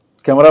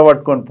కెమెరా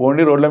పట్టుకొని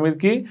పోండి రోడ్ల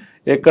మీదకి.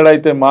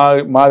 ఎక్కడైతే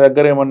మా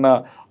దగ్గర ఏమన్నా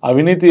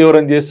అవినీతి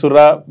ఎవరైనా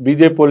చేస్తుర్రా,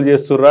 బీజేపీ వాళ్ళు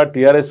చేస్తుర్రా,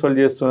 టీఆర్ఎస్ వాళ్ళు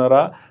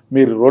చేస్తున్నారా,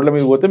 మీరు రోడ్ల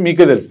మీద పోతే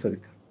మీకే తెలుస్తుంది.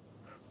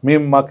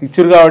 మేము మాకు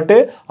ఇచ్చారు కాబట్టి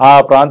ఆ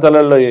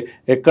ప్రాంతాలలో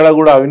ఎక్కడ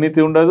కూడా అవినీతి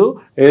ఉండదు.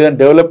 ఏదైనా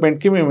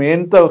డెవలప్మెంట్కి మేము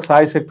ఎంత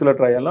సాయశక్తులు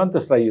ట్రై చేయాలో అంత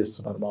ట్రై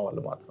చేస్తున్నారు మా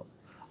వాళ్ళు మాత్రం.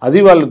 అది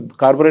వాళ్ళు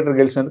కార్పొరేటర్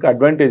గెలిచినందుకు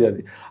అడ్వాంటేజ్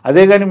అది.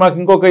 అదే కానీ మాకు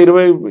ఇంకొక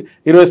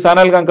 20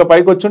 స్థానాలు కనుక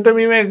పైకి వచ్చుంటే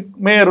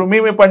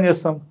మేమే పని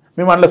చేస్తాం.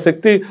 మేము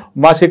అందులో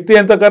మా శక్తి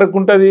ఎంత కరెక్ట్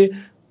ఉంటుంది.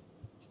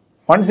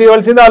 ఫండ్స్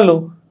ఇవ్వాల్సింది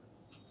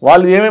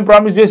వాళ్ళు ఏమేమి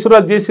ప్రామిస్ చేసిరో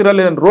అది చేసిరా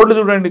లేదని. రోడ్లు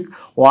చూడండి,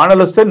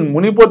 వానలు వస్తే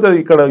మునిగిపోతుంది.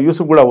 ఇక్కడ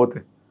యూసుఫ్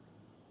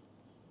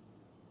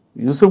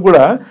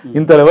కూడా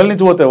ఇంత లెవెల్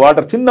నుంచి పోతాయి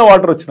వాటర్, చిన్న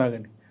వాటర్ వచ్చినా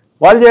కానీ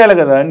వాళ్ళు చేయాలి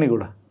కదా అన్నీ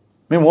కూడా.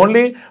 మేము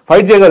ఓన్లీ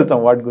ఫైట్ చేయగలుగుతాం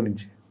వాటి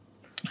గురించి.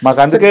 మాకు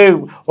అందుకే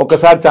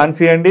ఒక్కసారి ఛాన్స్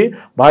ఇవ్వండి.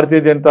 భారతీయ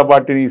జనతా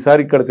పార్టీని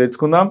ఈసారి ఇక్కడ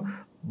తెచ్చుకుందాం.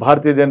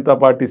 భారతీయ జనతా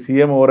పార్టీ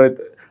సీఎం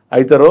ఎవరైతే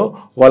అవుతారో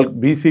వాళ్ళకి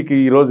బీసీకి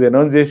ఈరోజు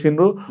అనౌన్స్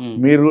చేసిండ్రు.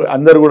 మీరు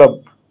అందరు కూడా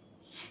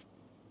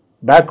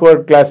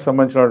బ్యాక్వర్డ్ క్లాస్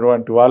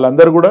సంబంధించినటువంటి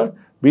వాళ్ళందరూ కూడా,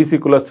 బీసీ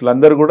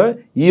కులస్తులందరూ కూడా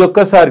ఈ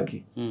ఒక్కసారికి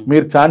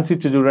మీరు ఛాన్స్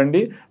ఇచ్చి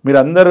చూడండి. మీరు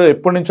అందరూ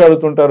ఎప్పటి నుంచి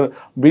అడుగుతుంటారు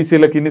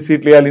బీసీలకు ఇన్ని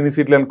సీట్లు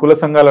ఇవ్వాలి, కుల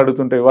సంఘాలు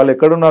అడుగుతుంటాయి. వాళ్ళు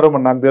ఎక్కడున్నారో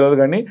మరి నాకు తెలియదు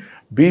కానీ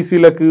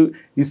బీసీలకు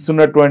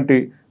ఇస్తున్నటువంటి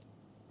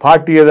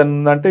పార్టీ ఏదైనా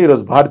ఉందంటే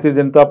ఈరోజు Bharatiya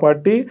Janata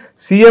party.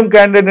 CM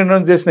candidate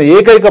announce చేసిన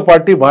ఏకైక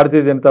పార్టీ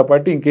భారతీయ జనతా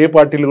పార్టీ. ఇంకే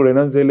పార్టీలు కూడా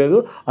అనౌన్స్ చేయలేదు.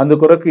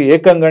 అందుకొరకు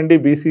ఏకంగా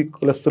బీసీ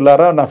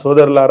కులస్తులారా, నా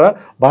సోదరులారా,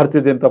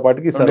 భారతీయ జనతా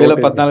పార్టీకి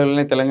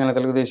 2014లోనే తెలంగాణ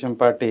తెలుగుదేశం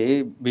పార్టీ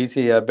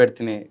బీసీ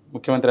అభ్యర్థిని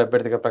ముఖ్యమంత్రి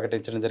అభ్యర్థిగా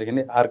ప్రకటించడం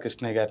జరిగింది. ఆర్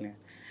కృష్ణయ్య గారిని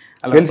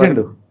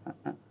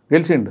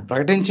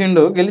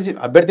గెలిచి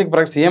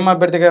అభ్యర్థికి సీఎం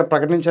అభ్యర్థిగా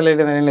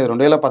ప్రకటించలేదని లేదు.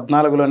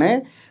 2014లోనే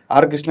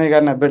ఆర్ కృష్ణయ్య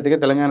గారిని అభ్యర్థిగా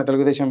తెలంగాణ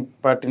తెలుగుదేశం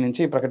పార్టీ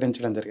నుంచి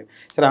ప్రకటించడం జరిగింది.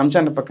 సరే,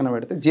 అంశాన్ని పక్కన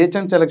పెడితే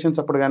జిహెచ్ఎంసీ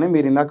ఎలక్షన్స్ అప్పుడు కానీ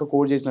మీరు ఇందాక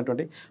కోడ్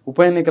చేసినటువంటి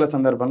ఉప ఎన్నికల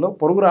సందర్భంలో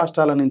పొరుగు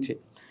రాష్ట్రాల నుంచి,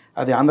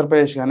 అది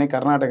ఆంధ్రప్రదేశ్ కానీ,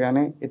 కర్ణాటక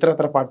కానీ,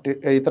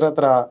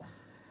 ఇతరత్ర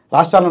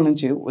రాష్ట్రాల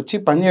నుంచి వచ్చి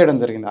పనిచేయడం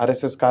జరిగింది.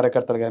 ఆర్ఎస్ఎస్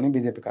కార్యకర్తలు కానీ,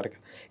 బీజేపీ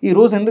కార్యకర్తలు. ఈ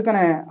రోజు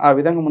ఎందుకనే ఆ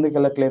విధంగా ముందుకు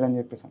వెళ్ళట్లేదని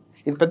చెప్పేసి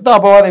ఇది పెద్ద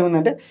అపవాదం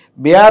ఏముందంటే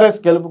బీఆర్ఎస్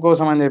గెలుపు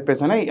కోసం అని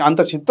చెప్పేసి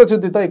అంత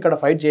చిత్తశుద్ధితో ఇక్కడ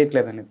ఫైట్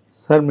చేయట్లేదని.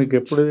 సార్, మీకు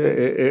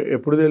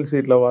ఎప్పుడు తెలిసి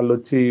ఇట్లా వాళ్ళు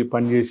వచ్చి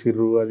పని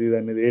చేసిర్రు, అది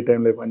అనేది ఏ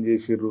టైంలో పని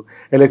చేసిర్రు,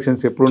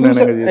 ఎలక్షన్స్ ఎప్పుడు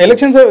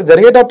ఎలక్షన్స్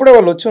జరిగేటప్పుడే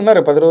వాళ్ళు వచ్చి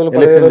ఉన్నారు. 10 రోజులు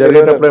ఎలక్షన్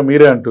జరిగేటప్పుడే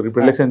మీరే అంటారు.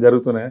 ఇప్పుడు ఎలక్షన్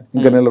జరుగుతున్నాయి,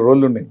 ఇంకా నెల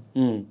రోజులు ఉన్నాయి.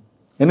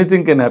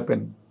 Anything can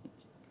happen.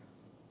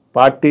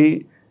 పార్టీ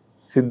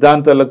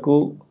సిద్ధాంతాలకు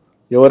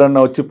ఎవరన్నా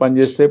వచ్చి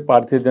పనిచేస్తే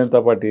భారతీయ జనతా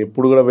పార్టీ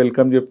ఎప్పుడు కూడా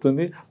వెల్కమ్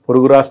చెప్తుంది.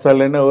 పొరుగు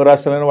రాష్ట్రాలైనా ఏ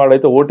రాష్ట్రాలైనా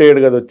వాడైతే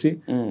ఓటేయడు కదా వచ్చి.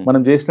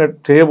 మనం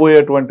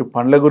చేయబోయేటువంటి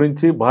పనుల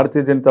గురించి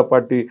భారతీయ జనతా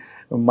పార్టీ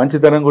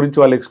మంచితనం గురించి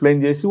వాళ్ళు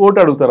ఎక్స్ప్లెయిన్ చేసి ఓటు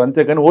అడుగుతారు,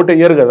 అంతేకాని ఓటు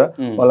వేయరు కదా.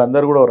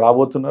 వాళ్ళందరూ కూడా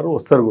రాబోతున్నారు,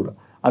 వస్తారు కూడా.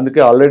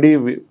 అందుకే ఆల్రెడీ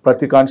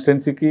ప్రతి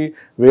కాన్స్టిట్యున్సీకి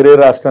వేరే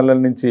రాష్ట్రాల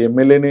నుంచి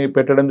ఎమ్మెల్యేని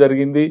పెట్టడం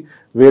జరిగింది.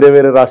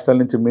 వేరే రాష్ట్రాల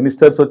నుంచి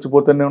మినిస్టర్స్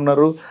వచ్చిపోతూనే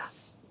ఉన్నారు.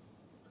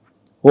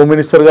 హోమ్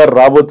మినిస్టర్ గారు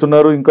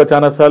రాబోతున్నారు ఇంకా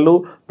చాలాసార్లు.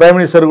 ప్రైమ్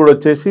మినిస్టర్ కూడా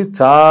వచ్చేసి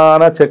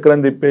చాలా చక్రం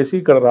తిప్పేసి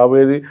ఇక్కడ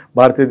రాబోయేది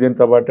భారతీయ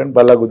జనతా పార్టీ అని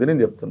బల్లాగుద్ది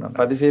నేను చెప్తున్నాను.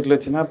 10 సీట్లు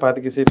వచ్చినా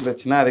 25 సీట్లు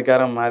వచ్చినా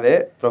అధికారం మాదే,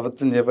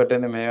 ప్రభుత్వం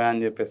చేపట్టేది మేమే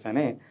అని చెప్పేసి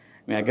అని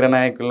మీ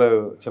అగ్రనాయకులు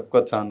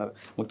చెప్పుకొచ్చా ఉన్నారు.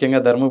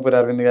 ముఖ్యంగా ధర్మపురి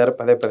అరవింద్ గారు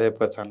పదే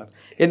చెప్పుకొచ్చా ఉన్నారు.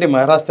 ఏంటి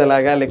మహారాష్ట్ర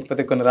లాగా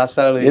లేకపోతే కొన్ని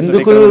రాష్ట్రాలు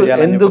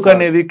ఎందుకు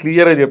అనేది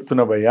క్లియర్గా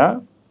చెప్తున్నా భయ్యా.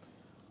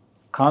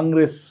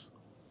 కాంగ్రెస్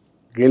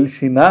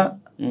గెలిచినా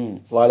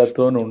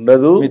వాళ్ళతో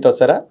ఉండదు, మీతో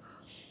సరా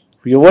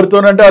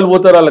ఎవరితోనంటే వాళ్ళు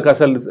పోతారు. వాళ్ళకి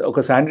అసలు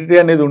ఒక శానిటీ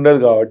అనేది ఉండదు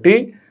కాబట్టి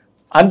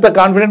అంత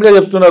కాన్ఫిడెంట్గా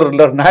చెప్తున్నారు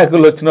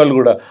నాయకులు వచ్చిన వాళ్ళు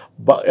కూడా.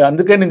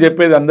 అందుకే నేను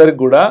చెప్పేది అందరికి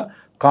కూడా,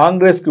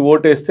 కాంగ్రెస్కి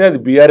ఓటేస్తే అది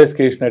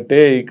బీఆర్ఎస్కి వేసినట్టే,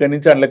 ఇక్కడి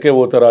నుంచి అందులోకే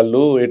పోతారు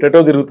వాళ్ళు,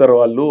 ఎటటో తిరుగుతారు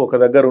వాళ్ళు, ఒక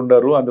దగ్గర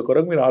ఉండరు,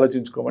 అందుకొరకు మీరు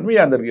ఆలోచించుకోమని మీ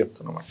అందరికి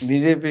చెప్తున్నాం.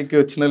 బీజేపీకి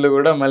వచ్చిన వాళ్ళు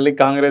కూడా మళ్ళీ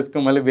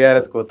కాంగ్రెస్కి మళ్ళీ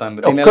బీఆర్ఎస్కి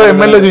పోతాను. ఒక్క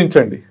ఎమ్మెల్యే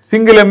చూపించండి,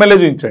 సింగిల్ ఎమ్మెల్యే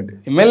చూపించండి.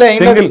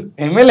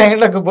 ఎమ్మెల్యే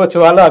అయినకపోవచ్చు,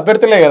 వాళ్ళు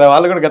అభ్యర్థులే కదా,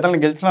 వాళ్ళు కూడా గతంలో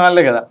గెలిచిన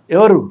వాళ్ళే కదా.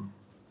 ఎవరు?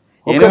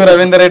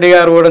 రవీందర్ రెడ్డి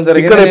గారు కూడా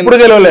ఇక్కడ ఎప్పుడు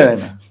గెలవలేదు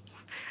ఆయన.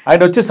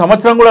 ఆయన వచ్చి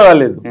సంవత్సరం కూడా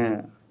కాలేదు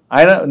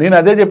ఆయన. నేను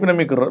అదే చెప్పిన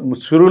మీకు,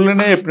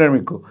 షురులోనే చెప్పిన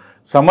మీకు,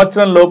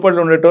 సంవత్సరం లోపల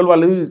ఉండేటోళ్ళు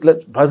వాళ్ళు ఇట్లా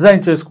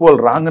బజాయిన్ చేసుకోవాలి.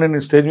 రాగానే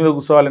నేను స్టేజ్ మీద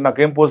కూర్చోవాలి,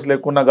 నాకేం పోస్ట్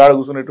లేకుండా గాడ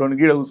కూర్చునేటువంటి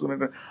గీడ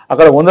కూర్చునేటువంటి.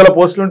 అక్కడ 100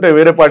 పోస్టులు ఉంటాయి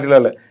వేరే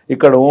పార్టీలలో.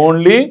 ఇక్కడ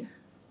ఓన్లీ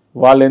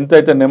వాళ్ళు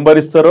ఎంతైతే నెంబర్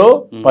ఇస్తారో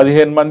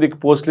 15 మందికి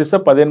పోస్టులు ఇస్తే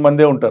 15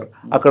 మందే ఉంటారు.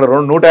 అక్కడ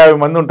 150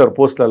 మంది ఉంటారు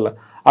పోస్టులలో.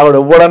 అక్కడ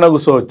ఎవడన్నా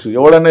కూర్చోవచ్చు,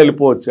 ఎవడన్నా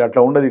వెళ్ళిపోవచ్చు. అట్లా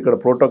ఉండదు ఇక్కడ.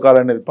 ప్రోటోకాల్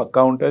అనేది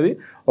పక్కా ఉంటుంది.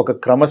 ఒక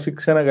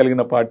క్రమశిక్షణ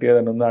కలిగిన పార్టీ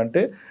ఏదైనా ఉందా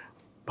అంటే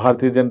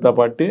భారతీయ జనతా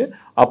పార్టీ.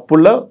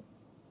 అప్పుల్లో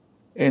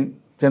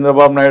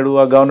చంద్రబాబు నాయుడు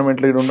ఆ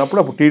గవర్నమెంట్ లీడర్ ఉన్నప్పుడు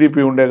అప్పుడు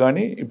టీడీపీ ఉండే,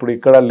 కానీ ఇప్పుడు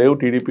ఇక్కడ లేవు.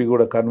 టీడీపీ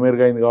కూడా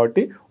కన్వేర్గా అయింది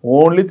కాబట్టి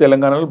ఓన్లీ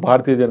తెలంగాణలో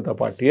భారతీయ జనతా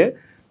పార్టీయే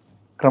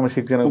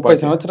క్రమశిక్షణ.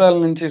 30 సంవత్సరాల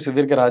నుంచి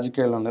సుదీర్ఘ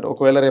రాజకీయాల్లో ఉన్నారు.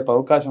 ఒకవేళ రేపు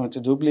అవకాశం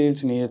వచ్చి జూబ్లీ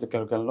హిల్స్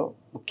నియోజకవర్గంలో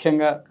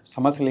ముఖ్యంగా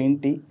సమస్యలు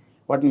ఏంటి,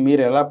 వాటిని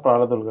మీరు ఎలా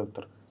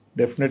ప్రారంభించగలుగుతారు?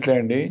 డెఫినెట్లీ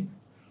అండి,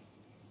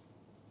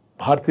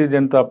 భారతీయ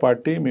జనతా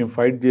పార్టీ మేము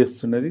ఫైట్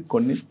చేస్తున్నది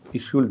కొన్ని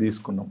ఇష్యూలు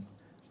తీసుకున్నాం.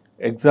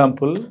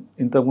 ఎగ్జాంపుల్,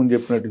 ఇంతకుముందు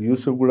చెప్పినట్టు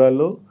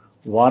యూసుఫ్గూడలో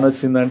వాన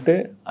వచ్చిందంటే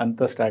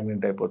అంతా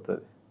స్టాగ్నెంట్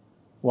అయిపోతుంది,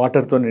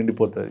 వాటర్తో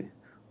నిండిపోతుంది.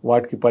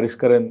 వాటికి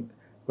పరిష్కారం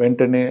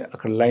వెంటనే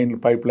అక్కడ లైన్లు,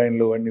 పైప్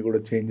లైన్లు అన్నీ కూడా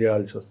చేంజ్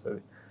చేయాల్సి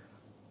వస్తుంది.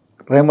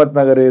 రెహమత్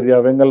నగర్ ఏరియా,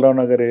 వెంగళరావు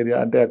నగర్ ఏరియా,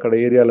 అంటే అక్కడ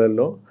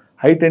ఏరియాలలో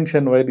high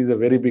tension wire is a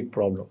very big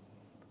problem.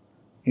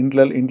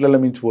 ఇంట్లలో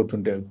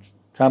మించిపోతుంటే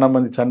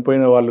చాలామంది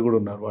చనిపోయిన వాళ్ళు కూడా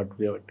ఉన్నారు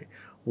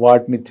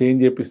వాటిని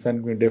చేంజ్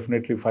చేపిస్తానికి మేము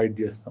డెఫినెట్లీ ఫైట్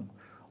చేస్తాం.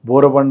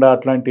 బోరబండ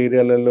అట్లాంటి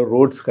ఏరియాలలో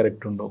రోడ్స్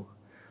కరెక్ట్ ఉండవు.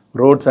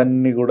 రోడ్స్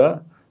అన్నీ కూడా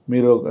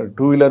మీరు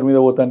 2 వీలర్ మీద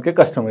పోతానికే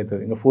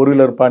కష్టమవుతుంది, ఇంకా 4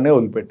 వీలర్ పానే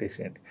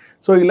వదిలిపెట్టేసేయండి.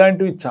 సో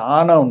ఇలాంటివి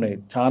చాలా ఉన్నాయి.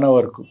 చాలా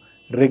వరకు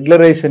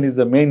regularisation is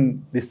the main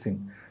this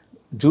thing.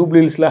 Jubilee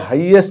హిల్స్లో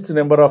highest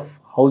number of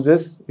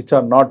houses which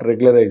are not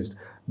regularised.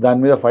 దాని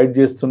మీద ఫైట్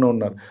చేస్తూనే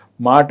ఉన్నారు.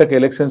 మాటకు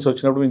ఎలక్షన్స్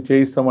వచ్చినప్పుడు మేము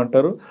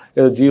చేయిస్తామంటారు,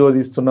 ఏదో జియో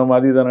తీస్తున్నాం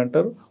అది ఇది అని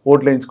అంటారు.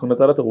 ఓట్లు వేయించుకున్న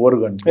తర్వాత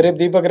ఓరుగండి. రేపు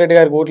దీపక్ రెడ్డి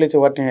గారికి ఓట్లు ఇచ్చి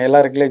వాటిని ఎలా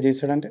రెగ్యులైజ్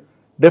చేశాడంటే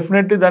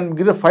డెఫినెట్లీ దాని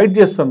మీద ఫైట్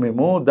చేస్తాం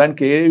మేము.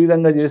 దానికి ఏ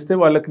విధంగా చేస్తే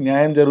వాళ్ళకి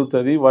న్యాయం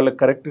జరుగుతుంది, వాళ్ళకి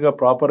కరెక్ట్గా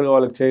ప్రాపర్గా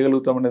వాళ్ళకి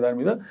చేయగలుగుతామనే దాని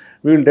మీద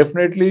వీళ్ళు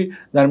డెఫినెట్లీ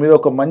దాని మీద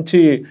ఒక మంచి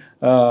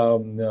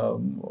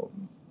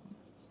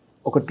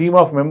ఒక టీమ్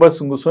ఆఫ్ మెంబర్స్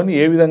కూర్చొని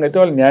ఏ విధంగా అయితే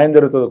వాళ్ళకి న్యాయం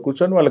జరుగుతుందో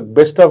కూర్చొని వాళ్ళకి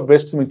బెస్ట్ ఆఫ్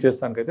బెస్ట్ మీకు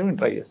చేస్తానికైతే మేము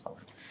ట్రై చేస్తాం.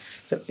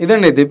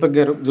 ఇదండి దీపక్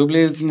గారు, జూబ్లీ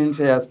హిల్స్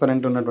నుంచి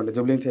ఆస్పరెంట్ ఉన్నటువంటి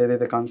జూబ్లీ హిల్స్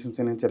ఏదైతే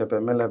కాన్స్టిట్యున్సీ నుంచి రేపు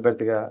ఎమ్మెల్యే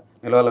అభ్యర్థిగా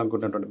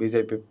నిలవాలనుకుంటున్నటువంటి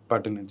బీజేపీ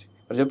పార్టీ నుంచి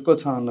మరి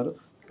చెప్పుకోవచ్చా అన్నారు.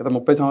 గత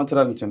 30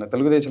 సంవత్సరాల నుంచి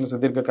తెలుగుదేశంలో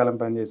సుదీర్ఘకాలం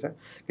పనిచేసా.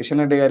 కిషన్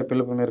రెడ్డి గారి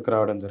పిలుపు మేరకు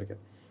రావడం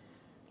జరిగింది.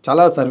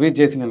 చాలా సర్వీస్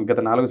చేసి నేను గత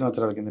 4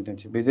 సంవత్సరాల కింద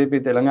నుంచి బీజేపీ,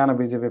 తెలంగాణ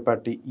బీజేపీ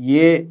పార్టీ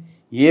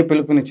ఏ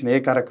పిలుపునిచ్చినా, ఏ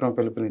కార్యక్రమం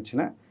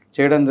పిలుపునిచ్చినా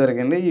చేయడం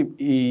జరిగింది.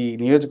 ఈ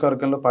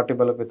నియోజకవర్గంలో పార్టీ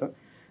బలోపేతం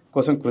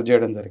కోసం కృషి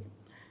చేయడం జరిగింది.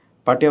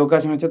 పార్టీ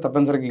అవకాశం ఇచ్చే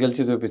తప్పనిసరిగా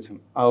గెలిచి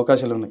చూపించింది. ఆ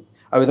అవకాశాలు ఉన్నాయి.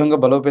 ఆ విధంగా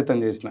బలోపేతం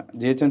చేసిన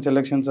జిహెచ్ఎంసీ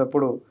ఎలక్షన్స్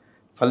అప్పుడు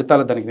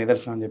ఫలితాలు దానికి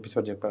నిదర్శనం అని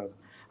చెప్పేసి చెప్పారు.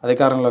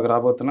 అధికారంలోకి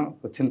రాబోతున్నాం,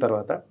 వచ్చిన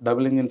తర్వాత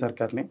డబుల్ ఇంజిన్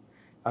సర్కార్ని,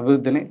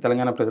 అభివృద్ధిని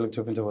తెలంగాణ ప్రజలకు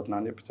చూపించబోతున్నాం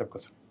అని చెప్పి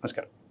చెప్పుకోవచ్చు.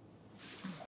 నమస్కారం.